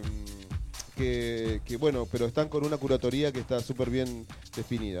 Que bueno, pero están con una curatoría que está súper bien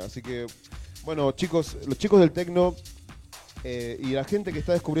definida. Así que, bueno, chicos, los chicos del techno y la gente que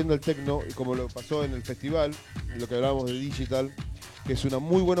está descubriendo el techno, como lo pasó en el festival, lo que hablábamos de digital, que es una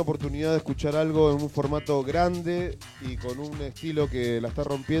muy buena oportunidad de escuchar algo en un formato grande y con un estilo que la está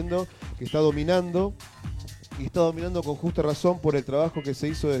rompiendo, que está dominando, y está dominando con justa razón por el trabajo que se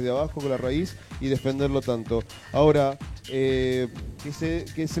hizo desde abajo con la raíz y defenderlo tanto. Ahora, que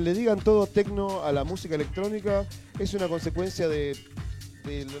se le digan todo techno a la música electrónica es una consecuencia de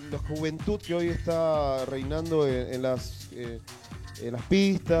la juventud que hoy está reinando en las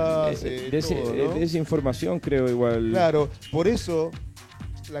pistas, desinformación, creo, igual. Claro, por eso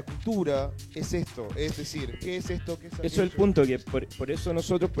la cultura es esto, es decir, ¿qué es esto? ¿Qué es aquello? Eso es el punto, que por eso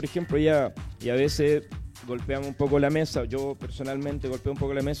nosotros, por ejemplo, y a veces golpeamos un poco la mesa. Yo personalmente golpeo un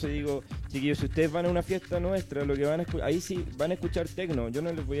poco la mesa y digo, chiquillos, si ustedes van a una fiesta nuestra, lo que van a escuchar, ahí sí van a escuchar techno. Yo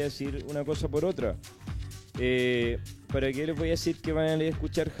no les voy a decir una cosa por otra. ¿Para qué les voy a decir que van a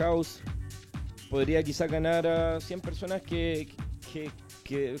escuchar house? Podría quizá ganar a 100 personas que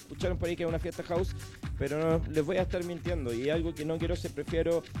porque escucharon por ahí que es una fiesta house, pero no les voy a estar mintiendo. Y algo que no quiero hacer,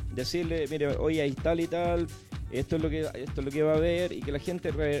 prefiero decirle, mire, oye, hay tal y tal, esto es lo que va a haber, y que la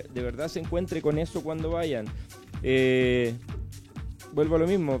gente de verdad se encuentre con eso cuando vayan. Vuelvo a lo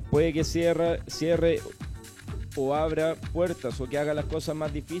mismo, puede que cierre o abra puertas, o que haga las cosas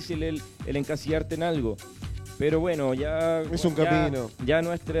más difíciles el encasillarte en algo. Pero bueno, ya es un camino. Ya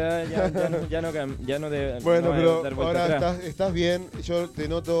nuestra ya no bueno, no pero dar vuelta ahora atrás. estás bien. Yo te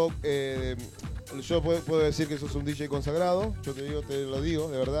noto. Yo puedo decir que sos un DJ consagrado. Yo te lo digo,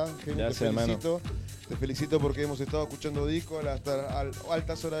 de verdad. Genio, Gracias, te felicito. hermano. Te felicito porque hemos estado escuchando discos hasta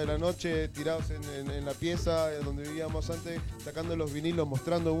altas horas de la noche, tirados en la pieza donde vivíamos antes, sacando los vinilos,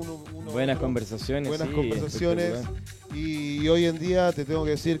 mostrando uno buenas otro. conversaciones. Buenas sí, conversaciones. Y hoy en día te tengo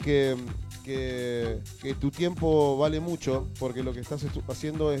que decir que tu tiempo vale mucho, porque lo que estás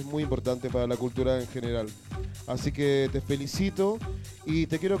haciendo es muy importante para la cultura en general. Así que te felicito y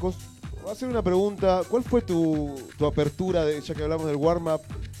te quiero hacer una pregunta. ¿Cuál fue tu apertura, ya que hablamos del warm-up,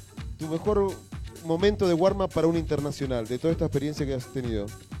 tu mejor momento de warm-up para un internacional, de toda esta experiencia que has tenido?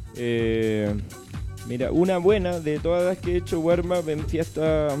 Mira, una buena de todas las que he hecho warm-up en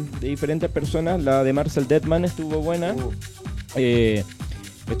fiestas de diferentes personas, la de Marcel Deadman estuvo buena.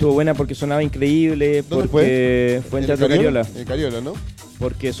 Estuvo buena porque sonaba increíble. ¿Dónde fue en Teatro Cariola. En Cariola, ¿no?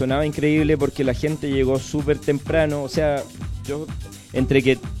 Porque sonaba increíble, porque la gente llegó súper temprano. O sea, yo, entre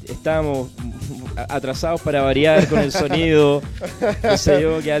que estábamos atrasados para variar con el sonido, no sé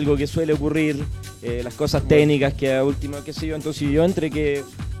yo, que algo que suele ocurrir, las cosas técnicas que a último, qué sé yo. Entonces yo entre que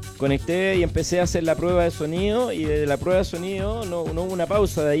conecté y empecé a hacer la prueba de sonido, y desde la prueba de sonido no hubo una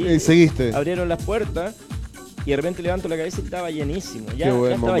pausa. De ahí seguiste. Abrieron las puertas. Y de repente levanto la cabeza y estaba llenísimo, ya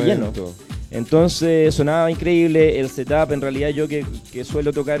estaba momento. lleno. Entonces sonaba increíble el setup. En realidad yo que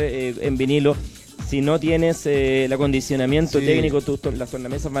suelo tocar en vinilo, si no tienes el acondicionamiento técnico, las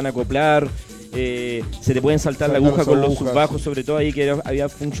tornamesas van a acoplar, se te pueden saltar la aguja con los subbajos, sobre todo ahí que había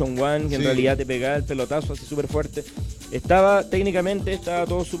Function One, que en realidad te pegaba el pelotazo así súper fuerte. Técnicamente estaba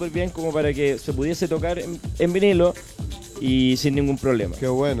todo súper bien como para que se pudiese tocar en vinilo y sin ningún problema. Qué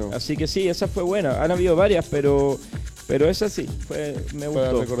bueno. Así que sí, esa fue buena. Han habido varias, pero esa sí, me gustó.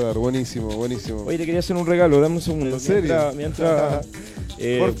 Para recordar, buenísimo, buenísimo. Oye, te quería hacer un regalo, dame un segundo. ¿En serio? Mientras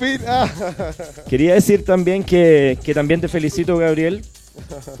por fin. Quería decir también que también te felicito, Gabriel,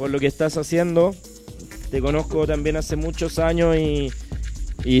 por lo que estás haciendo. Te conozco también hace muchos años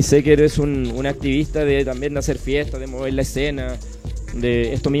y sé que eres un activista también de hacer fiestas, de mover la escena,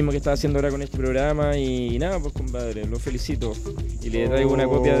 de esto mismo que estás haciendo ahora con este programa. Y nada, pues compadre, lo felicito. Y le traigo una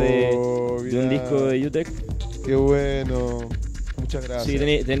copia de un disco de UTEC. Qué bueno. Muchas gracias.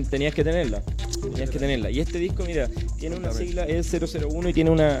 Sí, tenías que tenerla. Y este disco, mira, tiene una sigla, es 001, y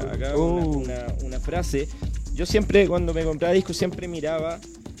tiene una frase. Yo siempre, cuando me compraba discos, siempre miraba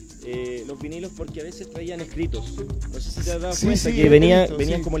los vinilos, porque a veces traían escritos. No sé si te has dado cuenta que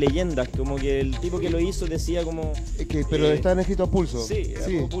venían como leyendas, como que el tipo que lo hizo decía como... pero estaban escritos a pulso. Sí, era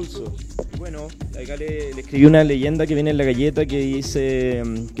como pulso. Bueno, acá le escribí una leyenda que viene en la galleta que dice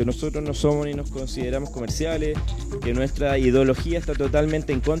que nosotros no somos ni nos consideramos comerciales, que nuestra ideología está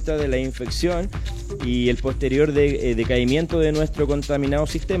totalmente en contra de la infección y el posterior decaimiento de nuestro contaminado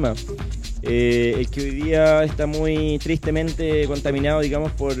sistema. El que hoy día está muy tristemente contaminado,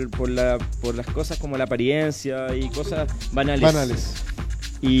 digamos, por las cosas como la apariencia y cosas banales.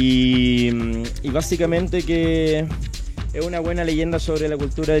 Y básicamente que es una buena leyenda sobre la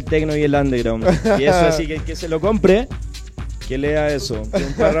cultura del techno y el underground. Y eso, así que se lo compre, que lea eso. Que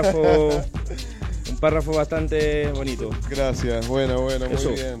un párrafo bastante bonito. Gracias, bueno, muy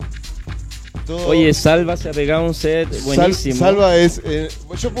bien. Oye, Salva se ha pegado un set buenísimo. Salva es...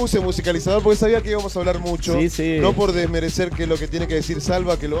 yo puse musicalizador porque sabía que íbamos a hablar mucho. Sí. No por desmerecer que lo que tiene que decir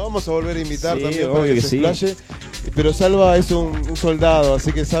Salva, que lo vamos a volver a invitar también para obvio que se explaye. Pero Salva es un soldado,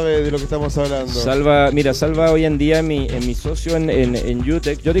 así que sabe de lo que estamos hablando. Salva hoy en día mi socio en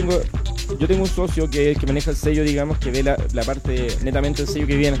UTEC. Yo tengo un socio que maneja el sello, digamos, que ve la parte netamente del sello,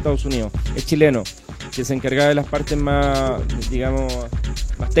 que vive en Estados Unidos. Es chileno, que se encarga de las partes más, digamos,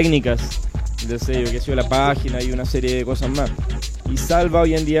 más técnicas del sello, que ha sido la página y una serie de cosas más. Y Salva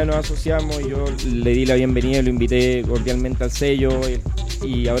hoy en día nos asociamos, y yo le di la bienvenida, lo invité cordialmente al sello,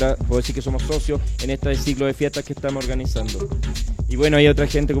 y ahora puedo decir que somos socios en este ciclo de fiestas que estamos organizando. Y bueno, hay otra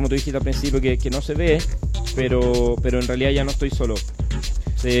gente, como tú dijiste al principio, que no se ve, pero en realidad ya no estoy solo.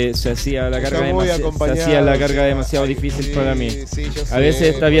 Se hacía la carga demasiado difícil para mí. Sí, a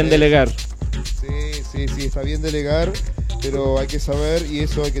veces está bien delegar. Sí, está bien delegar, pero hay que saber, y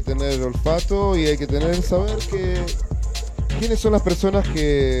eso hay que tener el olfato, y hay que saber quiénes son las personas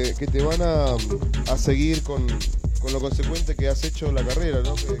que te van a seguir con con lo consecuente que has hecho la carrera,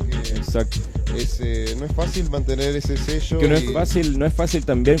 ¿no? Exacto. No es fácil mantener ese sello. Que no es fácil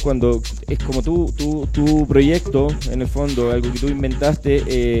también cuando es como tu proyecto, en el fondo, algo que tú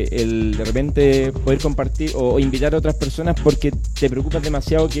inventaste, el de repente poder compartir o invitar a otras personas porque te preocupas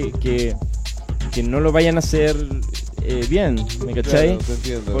demasiado que no lo vayan a hacer bien, ¿me cachai? Claro, te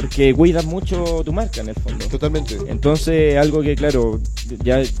entiendo. Porque cuidas mucho tu marca en el fondo. Totalmente. Entonces, algo que claro,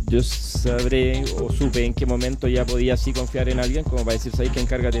 ya yo sabré o supe en qué momento ya podía así confiar en alguien, como para decir, ¿sabes que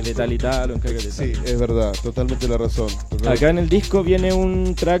encárgate de tal y tal o encárgate de tal? Sí, es verdad, totalmente la razón. Acá en el disco viene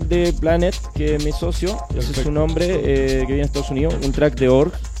un track de Planet, que es mi socio, ese es su nombre, que viene de Estados Unidos, un track de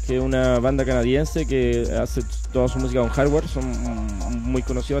Org, que es una banda canadiense que hace toda su música con hardware, son muy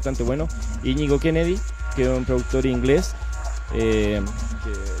conocidos, bastante buenos. Íñigo Kennedy, que es un productor inglés, de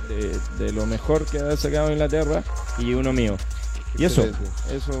lo mejor que ha sacado en Inglaterra, y uno mío. Y eso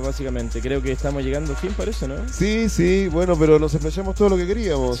básicamente, creo que estamos llegando al fin, parece, ¿no? Sí, bueno, pero nos explayamos todo lo que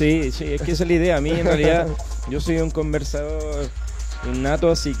queríamos. Sí, es que esa es la idea. A mí, en realidad, yo soy un conversador innato,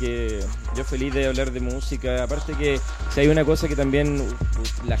 así que yo feliz de hablar de música. Aparte que si hay una cosa que también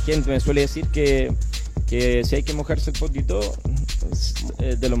la gente me suele decir que si hay que mojarse el potito,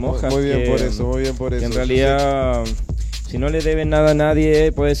 te lo mojas. Muy bien por eso. En realidad, si no le debes nada a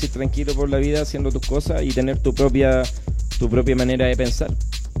nadie, puedes ir tranquilo por la vida haciendo tus cosas y tener tu propia manera de pensar.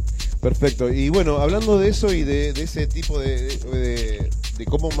 Perfecto. Y bueno, hablando de eso y de ese tipo de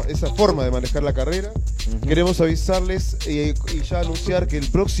cómo esa forma de manejar la carrera, queremos avisarles y ya anunciar que el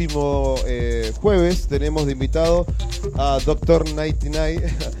próximo jueves tenemos de invitado a Dr. 99,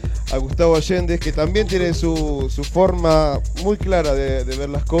 a Gustavo Allende, que también tiene su forma muy clara de ver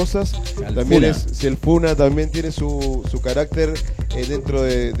las cosas. También el Funa también tiene su carácter dentro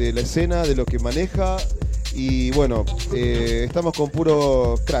de la escena, de lo que maneja. Y bueno, estamos con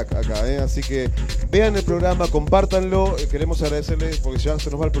puro crack acá, así que vean el programa, compártanlo. Queremos agradecerles porque ya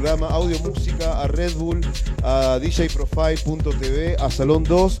se nos va el programa, Audiomusica, a Red Bull, a djprofile.tv, a Salón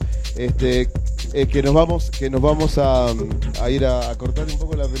 2, que nos vamos a ir a cortar un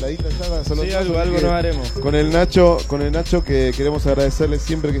poco la peladita ya a Salón 2. Sí, algo nos haremos. Con el Nacho, que queremos agradecerles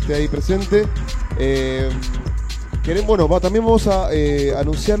siempre que esté ahí presente. También vamos a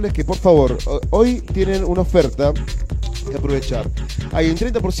anunciarles que por favor, hoy tienen una oferta que aprovechar. Hay un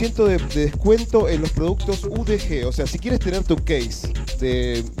 30% de descuento en los productos UDG, o sea, si quieres tener tu case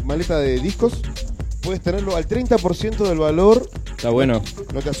de maleta de discos, puedes tenerlo al 30% del valor. Está bueno.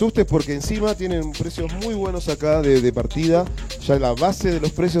 No te asustes porque encima tienen precios muy buenos acá de partida. Ya la base de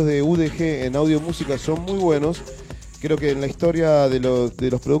los precios de UDG en Audiomusica son muy buenos. Creo que en la historia de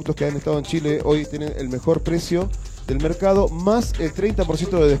los productos que han estado en Chile, hoy tienen el mejor precio del mercado, más el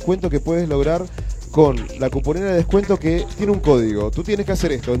 30% de descuento que puedes lograr con la cuponera de descuento que tiene un código. Tú tienes que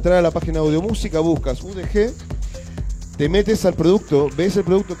hacer esto, entrar a la página de Audiomusica, buscas UDG, te metes al producto, ves el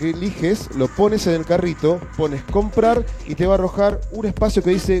producto que eliges, lo pones en el carrito, pones comprar y te va a arrojar un espacio que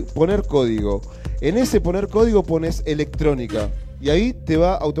dice poner código. En ese poner código pones electrónica y ahí te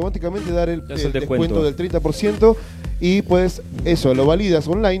va automáticamente dar el descuento del 30%. Y pues eso, lo validas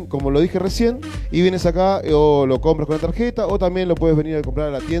online, como lo dije recién, y vienes acá o lo compras con la tarjeta o también lo puedes venir a comprar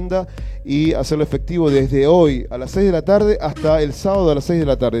a la tienda y hacerlo efectivo desde hoy a las 6 de la tarde hasta el sábado a las 6 de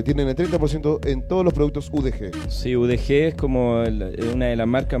la tarde. Tienen el 30% en todos los productos UDG. Sí, UDG es como una de las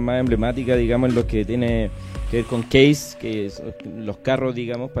marcas más emblemáticas, digamos, en lo que tiene que ver con case, que es los carros,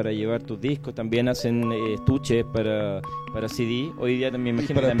 digamos, para llevar tus discos. También hacen estuches para CD. Hoy día también me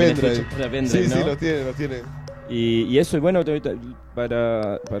imagino también estuches para pendrive, ¿no? Sí, los tiene. Y eso, y bueno,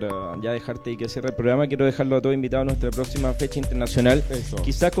 para ya dejarte y que cierre el programa, quiero dejarlo a todos invitados a nuestra próxima fecha internacional. Eso.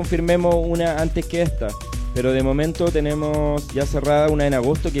 Quizás confirmemos una antes que esta, pero de momento tenemos ya cerrada una en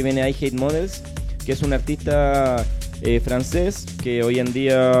agosto que viene I Hate Models, que es un artista francés que hoy en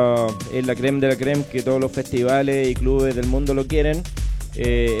día es la creme de la creme, que todos los festivales y clubes del mundo lo quieren.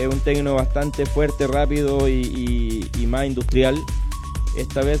 Es un techno bastante fuerte, rápido y más industrial.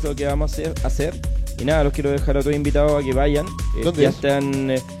 Esta vez lo que vamos a hacer y nada, los quiero dejar a todos invitados a que vayan. ¿Dónde ya es?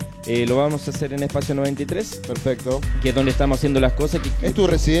 están, lo vamos a hacer en Espacio 93. Perfecto. Que es donde estamos haciendo las cosas. ¿Es tu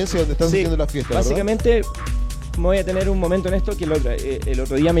residencia donde estás haciendo las fiestas? Básicamente, ¿verdad? Voy a tener un momento en esto que el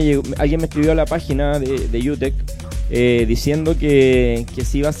otro día alguien me escribió a la página de UTEC diciendo que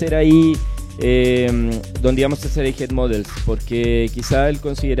sí iba a ser ahí donde íbamos a hacer el Head Models, porque quizá él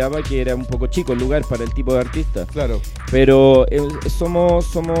consideraba que era un poco chico el lugar para el tipo de artista. Claro. Pero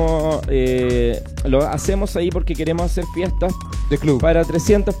lo hacemos ahí porque queremos hacer fiestas de club para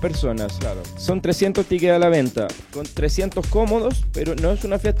 300 personas. Claro. Son 300 tickets a la venta, con 300 cómodos, pero no es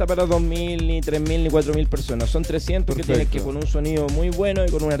una fiesta para 2.000, ni 3.000, ni 4.000 personas. Son 300. Perfecto. Que tienen que con un sonido muy bueno y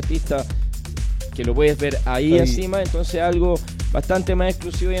con un artista que lo puedes ver ahí encima, entonces algo bastante más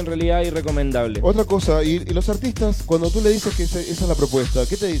exclusivo y en realidad irrecomendable. Otra cosa, y los artistas, cuando tú le dices que esa es la propuesta,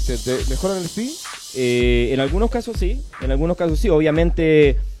 ¿qué te dicen? ¿Te mejoran el fee? En algunos casos sí,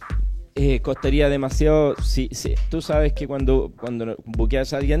 obviamente costaría demasiado. Sí, tú sabes que cuando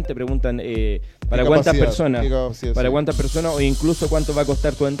buqueas a alguien te preguntan para cuántas personas, o incluso cuánto va a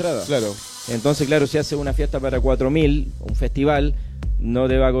costar tu entrada. Claro. Entonces, claro, si haces una fiesta para 4.000, un festival, no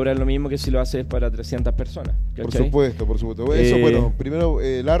te va a cobrar lo mismo que si lo haces para 300 personas. ¿Cachai? Por supuesto. Eso, bueno, primero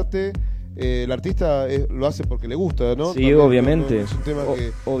el arte. El artista lo hace porque le gusta, ¿no? Sí, también, obviamente. no es un tema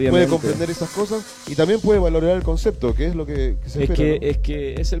que obviamente puede comprender esas cosas y también puede valorar el concepto, que es lo que se espera. Es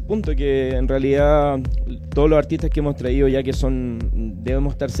que es el punto que en realidad todos los artistas que hemos traído, ya que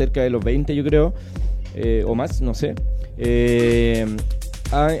debemos estar cerca de los 20, yo creo, o más, no sé.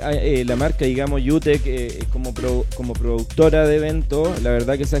 La marca, digamos, UTEC, como productora de eventos, la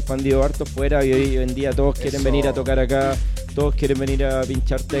verdad que se ha expandido harto fuera y hoy en día todos quieren venir a tocar acá, todos quieren venir a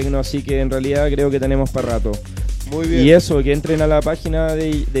pinchar techno, así que en realidad creo que tenemos para rato. Muy bien. Y eso, que entren a la página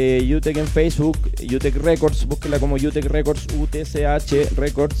de UTEC en Facebook, UTEC Records, búsquenla como UTEC Records, UTCH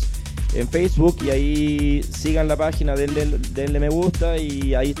Records en Facebook, y ahí sigan la página, denle me gusta,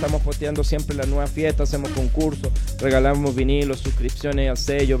 y ahí estamos posteando siempre las nuevas fiestas, hacemos concursos, regalamos vinilos, suscripciones al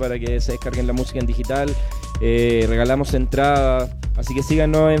sello para que se descarguen la música en digital, regalamos entradas, así que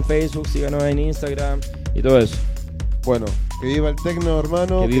síganos en Facebook, síganos en Instagram y todo eso. Bueno, que viva el techno,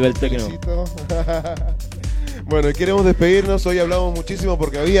 hermano. Que viva el techno. Bueno, y queremos despedirnos. Hoy hablamos muchísimo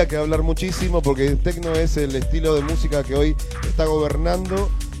porque había que hablar muchísimo, porque el techno es el estilo de música que hoy está gobernando.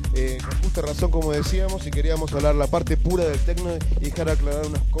 Con justa razón, como decíamos, y queríamos hablar la parte pura del techno y dejar aclarar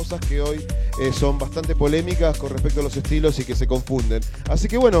unas cosas que hoy son bastante polémicas con respecto a los estilos y que se confunden. Así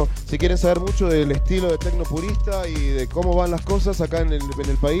que bueno, si quieren saber mucho del estilo de techno purista y de cómo van las cosas acá en el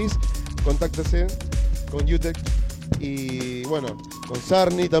país, contáctense con UTEC y bueno, con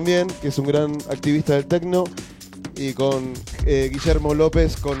Sarni también, que es un gran activista del techno, y con Guillermo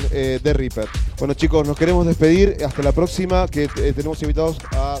López con The Reaper. Bueno, chicos, nos queremos despedir. Hasta la próxima, que tenemos invitados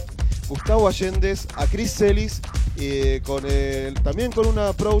a Gustavo Allendez, a Chris Celis, también con un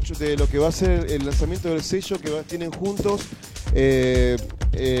approach de lo que va a ser el lanzamiento del sello que tienen juntos,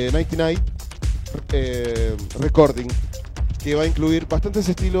 99 Recording, que va a incluir bastantes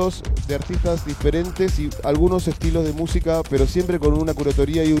estilos de artistas diferentes y algunos estilos de música, pero siempre con una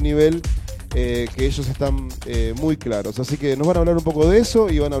curatoría y un nivel que ellos están muy claros. Así que nos van a hablar un poco de eso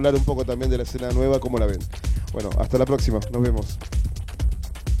y van a hablar un poco también de la escena nueva, cómo la ven. Bueno, hasta la próxima, nos vemos.